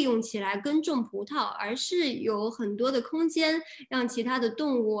都利用起来耕种葡萄，而是有很多的空间让其他的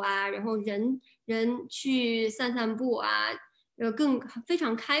动物啊，然后人去散散步啊，非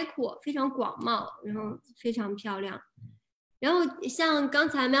常开阔，非常广袤，然后非常漂亮。然后像刚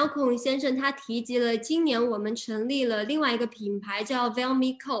才 Malcolm 先生他提及了，今年我们成立了另外一个品牌叫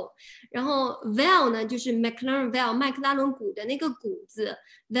Vale Co， 然后 Vale 呢就是 McLaren Vale 麦克拉伦谷的那个谷字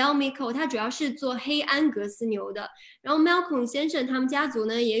Vale Co， 它主要是做黑安格斯牛的。然后 Malcolm 先生他们家族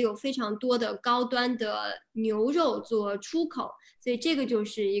呢也有非常多的高端的牛肉做出口，所以这个就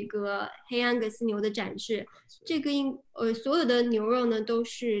是一个黑安格斯牛的展示。这个所有的牛肉呢都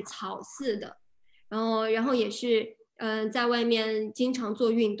是草饲的，然后也是。在外面经常做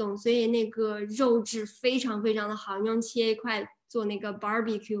运动，所以那个肉质非常非常的好，你用切一块做那个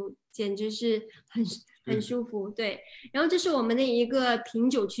barbecue， 简直是很舒服。对，然后这是我们的一个品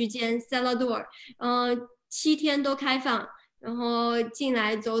酒区间 cellar door， 7天都开放，然后进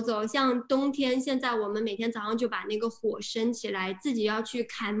来走走。像冬天，现在我们每天早上就把那个火升起来，自己要去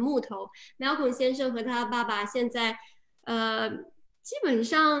砍木头。Malcolm 先生和他爸爸现在，基本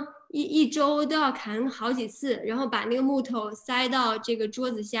上一周都要砍好几次，然后把那个木头塞到这个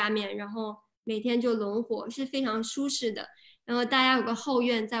桌子下面，然后每天就拢火，是非常舒适的。然后大家有个后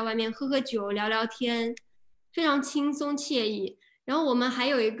院，在外面喝喝酒、聊聊天，非常轻松惬意。然后我们还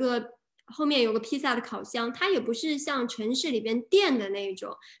有一个后面有个披萨的烤箱，它也不是像城市里边店的那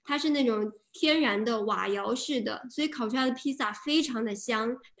种，它是那种天然的瓦窑式的，所以烤出来的披萨非常的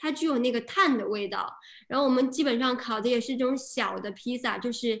香，它具有那个炭的味道。然后我们基本上烤的也是这种小的披萨，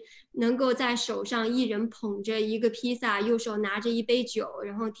就是能够在手上一人捧着一个披萨，右手拿着一杯酒，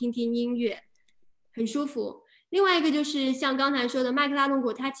然后听听音乐，很舒服。另外一个就是像刚才说的麦克拉伦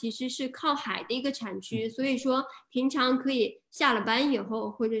谷，它其实是靠海的一个产区，所以说平常可以下了班以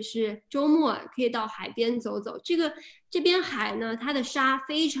后，或者是周末可以到海边走走。这边海呢，它的沙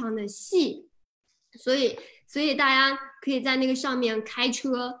非常的细，所以大家可以在那个上面开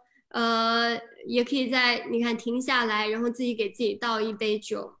车，也可以在你看停下来，然后自己给自己倒一杯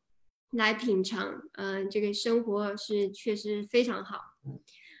酒来品尝。这个生活是确实非常好。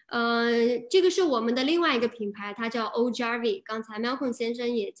这个是我们的另外一个品牌，它叫 OJRV。刚才 Malcolm 先生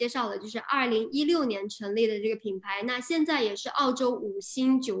也介绍了，就是2016年成立的这个品牌，那现在也是澳洲5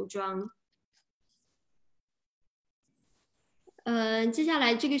星酒庄。接下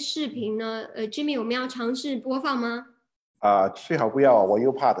来这个视频呢，Jimmy 我们要尝试播放吗？最好不要，我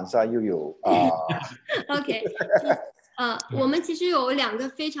又怕等下又有OK，我们其实有2个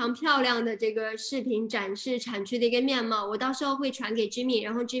非常漂亮的这个视频展示产区的一个面貌，我到时候会传给 Jimmy，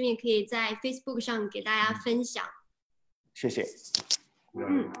 然后 Jimmy 可以在 Facebook 上给大家分享。谢谢。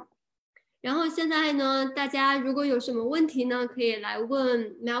然后现在呢，大家如果有什么问题呢，可以来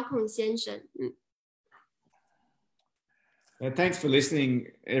问 Malcolm 先生。Thanks for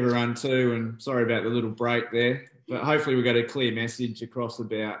listening, everyone, too, and sorry about the little break there. But hopefully we got a clear message across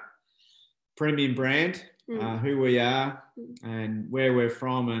about premium brand, who we are and where we're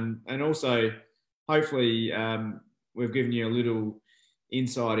from, and also hopefully we've given you a little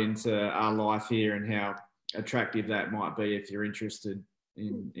insight into our life here and how attractive that might be if you're interested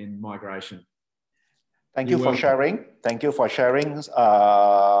in migration. Thank you for sharing. Thank you for sharing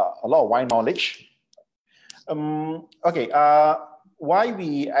a lot of wine knowledge. Okay, why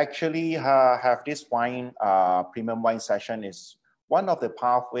we actually have this wine premium wine session is one of the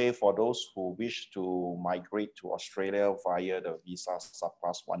pathway for those who wish to migrate to Australia via the visa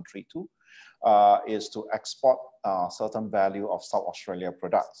subclass 132 is to export certain value of South Australia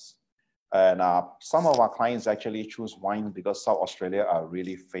products. And some of our clients actually choose wine because South Australia are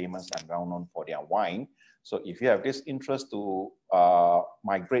really famous and well known for their wine. So if you have this interest to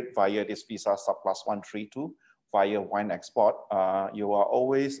migrate via this visa subclass 132 via wine export, you are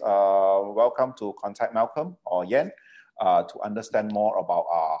always welcome to contact Malcolm or Yen to understand more about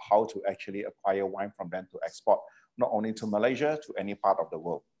how to actually acquire wine from them to export, not only to Malaysia, to any part of the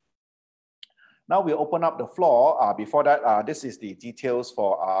world. Now we open up the floor. Before that, this is the details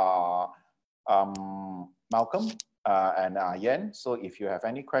for Malcolm and Yen. So if you have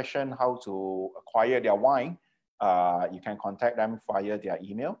any question how to acquire their wine, you can contact them via their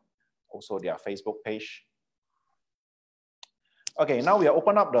email, also their Facebook page. Okay, now we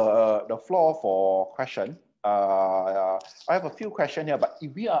open up the floor for question. I have a few questions here, but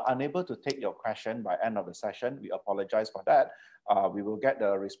if we are unable to take your question by end of the session, we apologize for that. We will get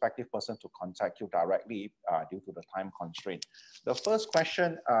the respective person to contact you directly due to the time constraint. The first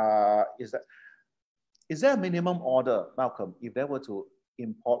question is that, is there a minimum order, Malcolm, if they were to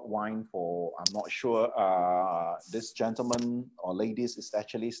import wine for, I'm not sure, this gentleman or ladies is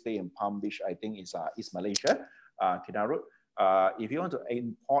actually stay in Palm Beach, I think is East Malaysia, Kinaru. If you want to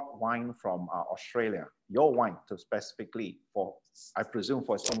import wine from Australia, your wine to specifically for, I presume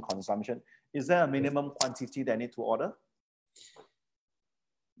for its own consumption, is there a minimum quantity they need to order?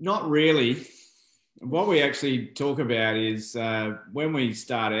 Not really. What we actually talk about is when we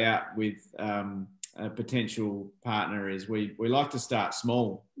start out with a potential partner is we like to start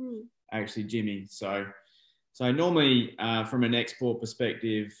small, actually, Jimmy. So normally from an export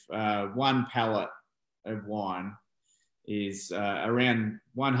perspective, one pallet of wine is around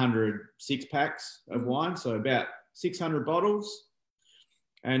 100 six-packs of wine, so about 600 bottles.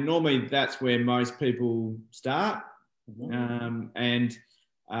 And normally that's where most people start.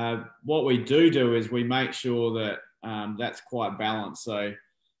 What we do is we make sure that that's quite balanced. So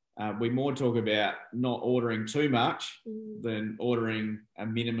we more talk about not ordering too much than ordering a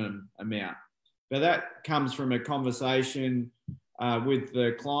minimum amount. But that comes from a conversation with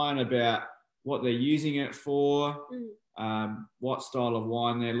the client about what they're using it for, what style of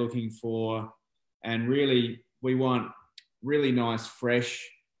wine they're looking for. And really, we want really nice, fresh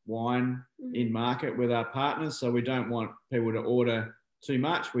wine in market with our partners. So we don't want people to order too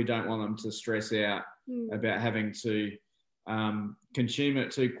much. We don't want them to stress out about having to consume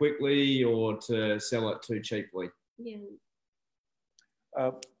it too quickly or to sell it too cheaply.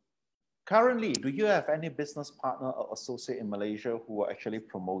 Currently, do you have any business partner or associate in Malaysia who are actually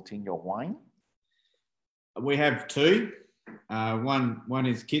promoting your wine? We have two. One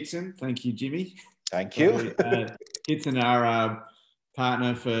is Kitson. Thank you, Jimmy. Thank you. Kitson are our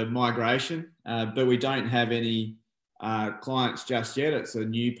partner for migration, but we don't have any clients just yet. It's a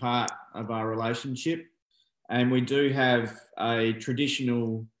new part of our relationship. And we do have a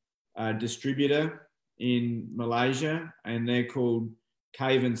traditional distributor in Malaysia, and they're called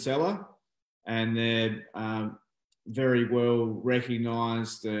Cave and Cellar, and they're very well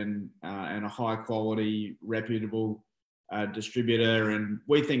recognised and a high quality, reputable distributor. And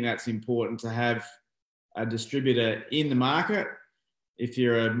we think that's important to have a distributor in the market. If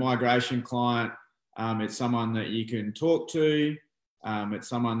you're a migration client, it's someone that you can talk to, it's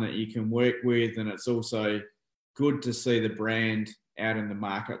someone that you can work with, and it's also good to see the brand out in the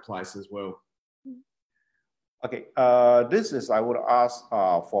marketplace as well. Okay, this is, I would ask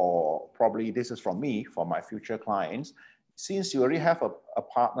for, probably this is from me, for my future clients. Since you already have a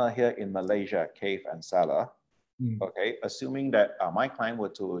partner here in Malaysia, Cave and Cellar, okay, assuming that my client were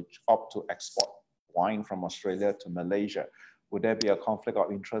to opt to export wine from Australia to Malaysia, would there be a conflict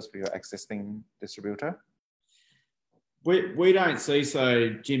of interest for your existing distributor? We don't see so,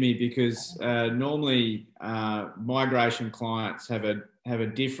 Jimmy, because normally migration clients have a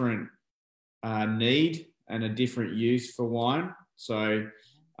different need and a different use for wine. So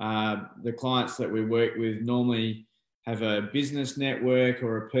the clients that we work with normally have a business network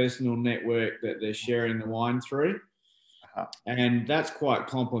or a personal network that they're sharing the wine through. And that's quite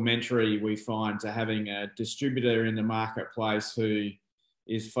complementary, we find, to having a distributor in the marketplace who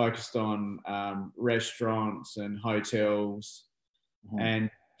is focused on restaurants and hotels and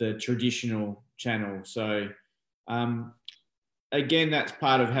the traditional channel. So again, that's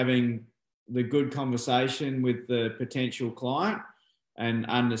part of having the good conversation with the potential client and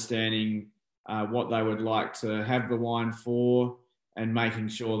understanding what they would like to have the wine for, and making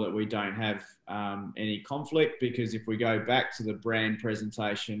sure that we don't have any conflict, because if we go back to the brand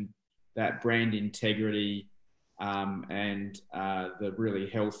presentation, that brand integrity and the really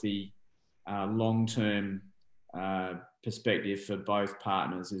healthy long-term perspective for both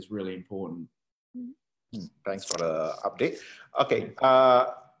partners is really important. Thanks for the update. Okay,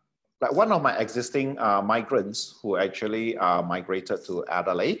 like one of my existing migrants who actually migrated to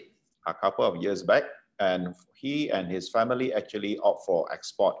Adelaide a couple of years back, and he and his family actually opt for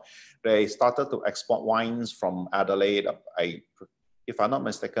export. They started to export wines from Adelaide, if I'm not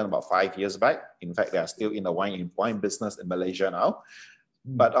mistaken, about 5 years back. In fact, they are still in the wine business in Malaysia now.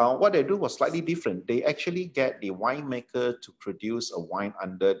 But what they do was slightly different. They actually get the winemaker to produce a wine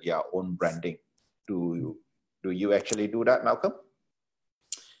under their own branding. Do you actually do that, Malcolm?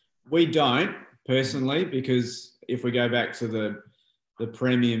 We don't personally, because if we go back to the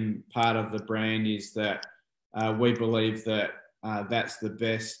premium part of the brand, is that we believe that that's the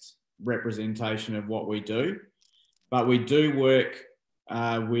best representation of what we do. But we do work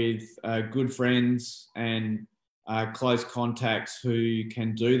with good friends and close contacts who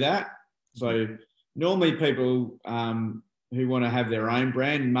can do that. So normally people who want to have their own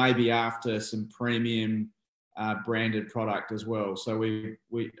brand may be after some premium branded product as well. So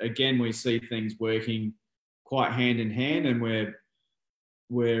we see things working quite hand in hand, and we're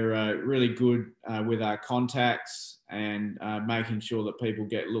we're really good with our contacts and making sure that people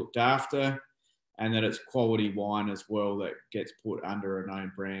get looked after, and that it's quality wine as well that gets put under a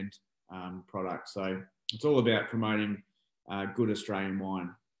known brand product. So it's all about promoting good Australian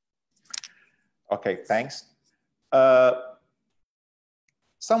wine. Okay, thanks.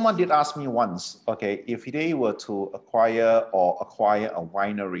 Someone did ask me once, okay, if they were to acquire a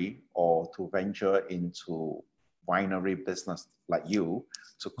winery or to venture into winery business like you,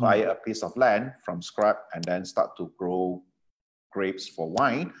 to acquire a piece of land from scrap and then start to grow grapes for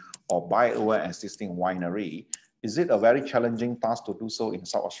wine or buy over an existing winery, is it a very challenging task to do so in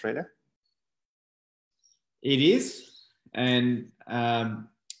South Australia? It is, and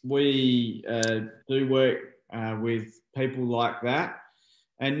we do work with people like that.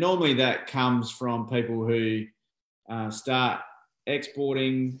 And normally that comes from people who start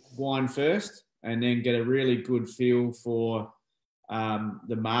exporting wine first and then get a really good feel for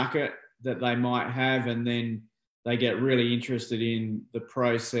the market that they might have, and then they get really interested in the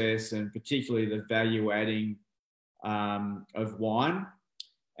process and particularly the value adding of wine.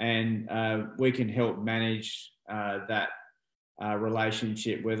 And we can help manage that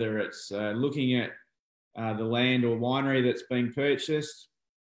relationship, whether it's looking at the land or winery that's being purchased,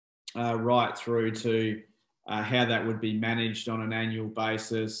 right through to how that would be managed on an annual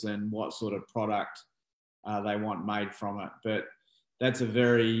basis and what sort of product they want made from it. But that's a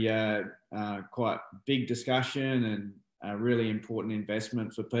very quite big discussion and a really important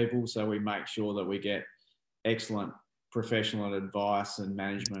investment for people. So we make sure that we get excellent professional advice and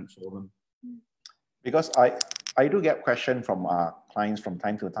management for them. Because I do get questions from clients from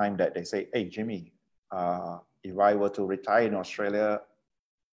time to time that they say, hey, Jimmy, if I were to retire in Australia,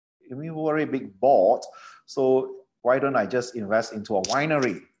 we have a very big board, so why don't I just invest into a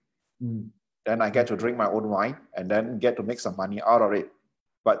winery? Then I get to drink my own wine and then get to make some money out of it.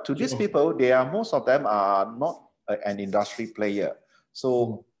 But to these people, most of them are not an industry player.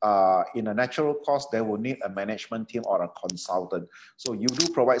 So in a natural course, they will need a management team or a consultant. So you do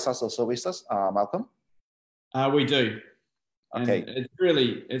provide such services, Malcolm? We do. Okay. And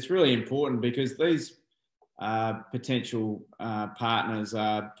it's really important because these potential partners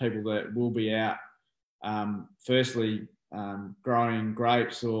are people that will be out firstly growing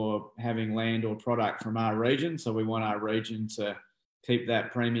grapes or having land or product from our region. So we want our region to keep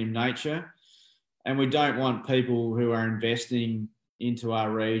that premium nature. And we don't want people who are investing into our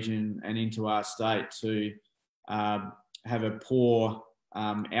region and into our state to have a poor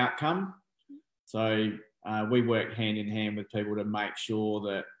outcome. So we work hand in hand with people to make sure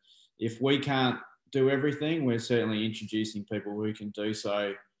that if we can't do everything, we're certainly introducing people who can do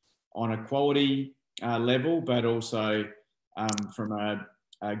so on a quality level, but also from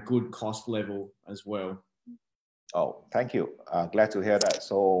a good cost level as well. Oh, thank you. Glad to hear that.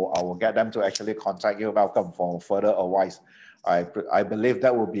 So I will get them to actually contact you, Malcolm, for further advice. I believe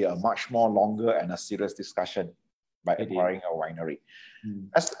that will be a much more longer and a serious discussion by acquiring a winery.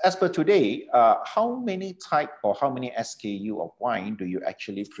 As per today, how many type or how many SKU of wine do you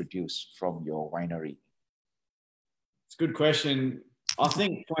actually produce from your winery? It's a good question. I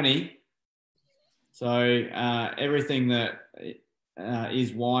think 20. So everything that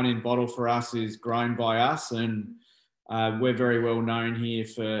is wine in bottle for us is grown by us, and we're very well known here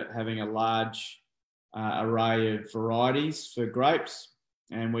for having a large array of varieties for grapes,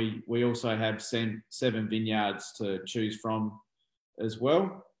 and we also have 7 vineyards to choose from as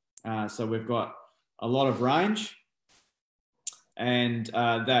well. So we've got a lot of range, and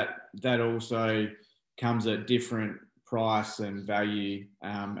that also comes at different price and value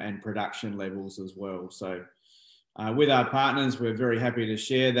and production levels as well. So with our partners, we're very happy to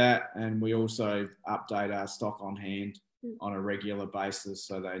share that, and we also update our stock on hand on a regular basis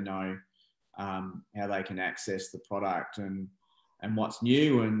so they know how they can access the product and what's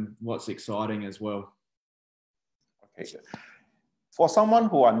new and what's exciting as well. Okay. For someone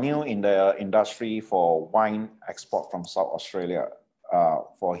who are new in the industry for wine export from South Australia,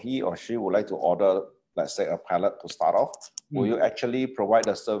 for he or she would like to order, let's say, a pallet to start off, will you actually provide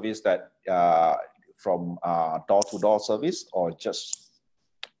a service that from door-to-door service, or just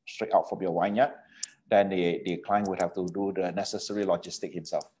straight out from your vineyard? Then the client would have to do the necessary logistic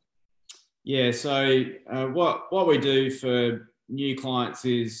himself. Yeah, so what we do for new clients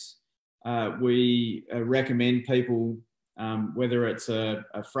is we recommend people, whether it's a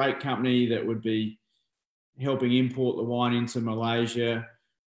freight company that would be helping import the wine into Malaysia,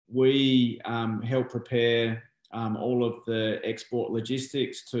 we help prepare all of the export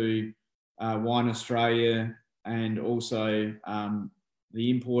logistics to Wine Australia, and also the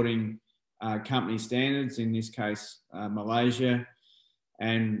importing company standards, in this case Malaysia.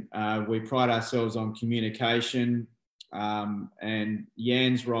 and we pride ourselves on communication. And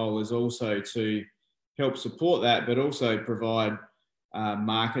Yan's role is also to help support that, but also provide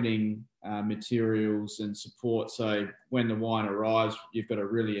marketing materials and support. So when the wine arrives, you've got a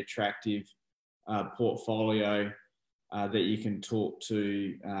really attractive portfolio that you can talk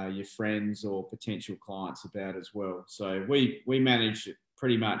to your friends or potential clients about as well. So we manage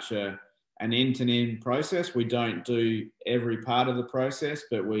pretty much an end-to-end process. We don't do every part of the process,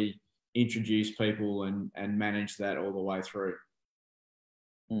 but we introduce people and manage that all the way through.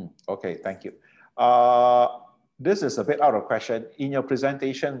 Okay, thank you. This is a bit out of question. In your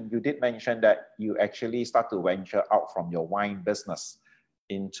presentation, you did mention that you actually start to venture out from your wine business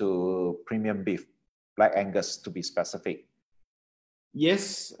into premium beef, Black Angus to be specific.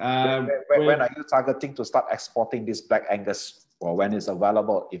 Yes. When are you targeting to start exporting this Black Angus, or when it's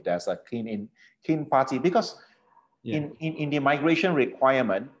available, if there's a keen party? Because in the migration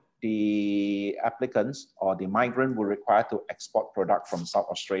requirement, the applicants or the migrant will require to export product from South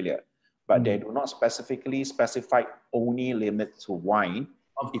Australia, but they do not specifically specify only limit to wine.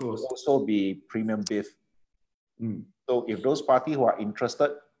 Of course. It will also be premium beef. So if those parties who are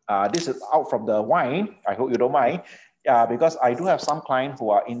interested, this is out from the wine, I hope you don't mind, because I do have some clients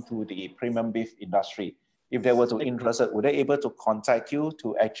who are into the premium beef industry. If they were to be interested, would they able to contact you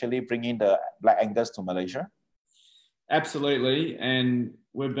to actually bring in the Black Angus to Malaysia? Absolutely, and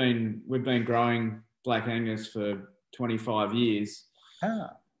we've been growing Black Angus for 25 years.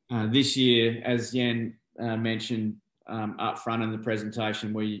 This year, as Yan mentioned up front in the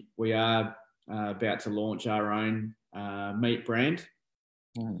presentation, we are about to launch our own meat brand,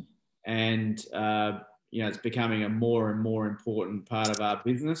 and it's becoming a more and more important part of our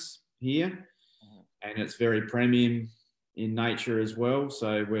business here, and it's very premium in nature as well.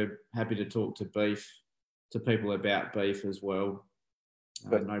 So we're happy to talk to people about beef as well.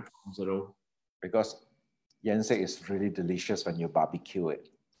 No problems at all. Because Yan said it's really delicious when you barbecue it.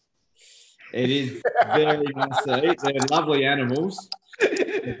 It is very nice to eat. They're lovely animals.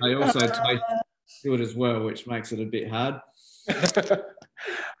 They also taste good as well, which makes it a bit hard.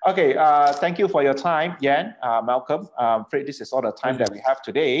 Okay, thank you for your time, Yan, Malcolm. I'm afraid this is all the time that we have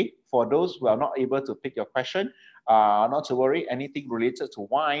today. For those who are not able to pick your question, not to worry, anything related to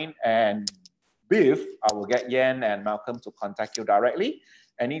wine and beef, I will get Yan and Malcolm to contact you directly.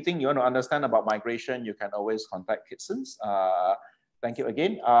 Anything you want to understand about migration, you can always contact Kitson's. Thank you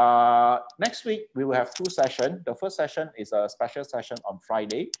again. Next week, we will have 2 sessions. The first session is a special session on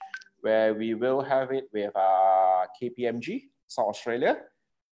Friday, where we will have it with KPMG, South Australia,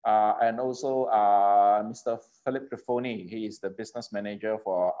 and also Mr. Philip Grifoni. He is the business manager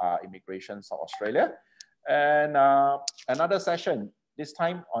for Immigration South Australia. And another session, this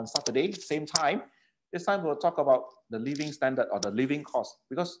time on Saturday, same time. This time we'll talk about the living standard or the living cost,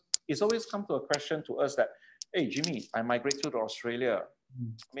 because it's always come to a question to us that, hey, Jimmy, I migrate to Australia.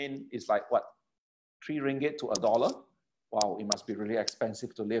 I mean, it's like what, 3 ringgit to $1? Wow, it must be really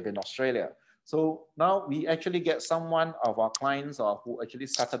expensive to live in Australia. So now we actually get someone of our clients who actually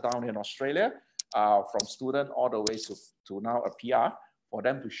settled down in Australia, from student all the way to now a PR, for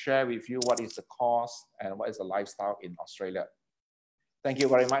them to share with you what is the cost and what is the lifestyle in Australia. Thank you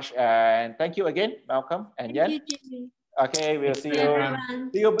very much. And thank you again, Malcolm and Yan. Thank you, Jimmy. Okay, we'll see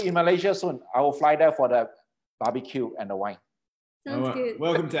you in Malaysia soon. I will fly there for the barbecue and the wine. Sounds good.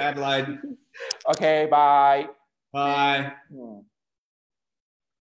 Welcome to Adelaide. Okay, bye. Bye.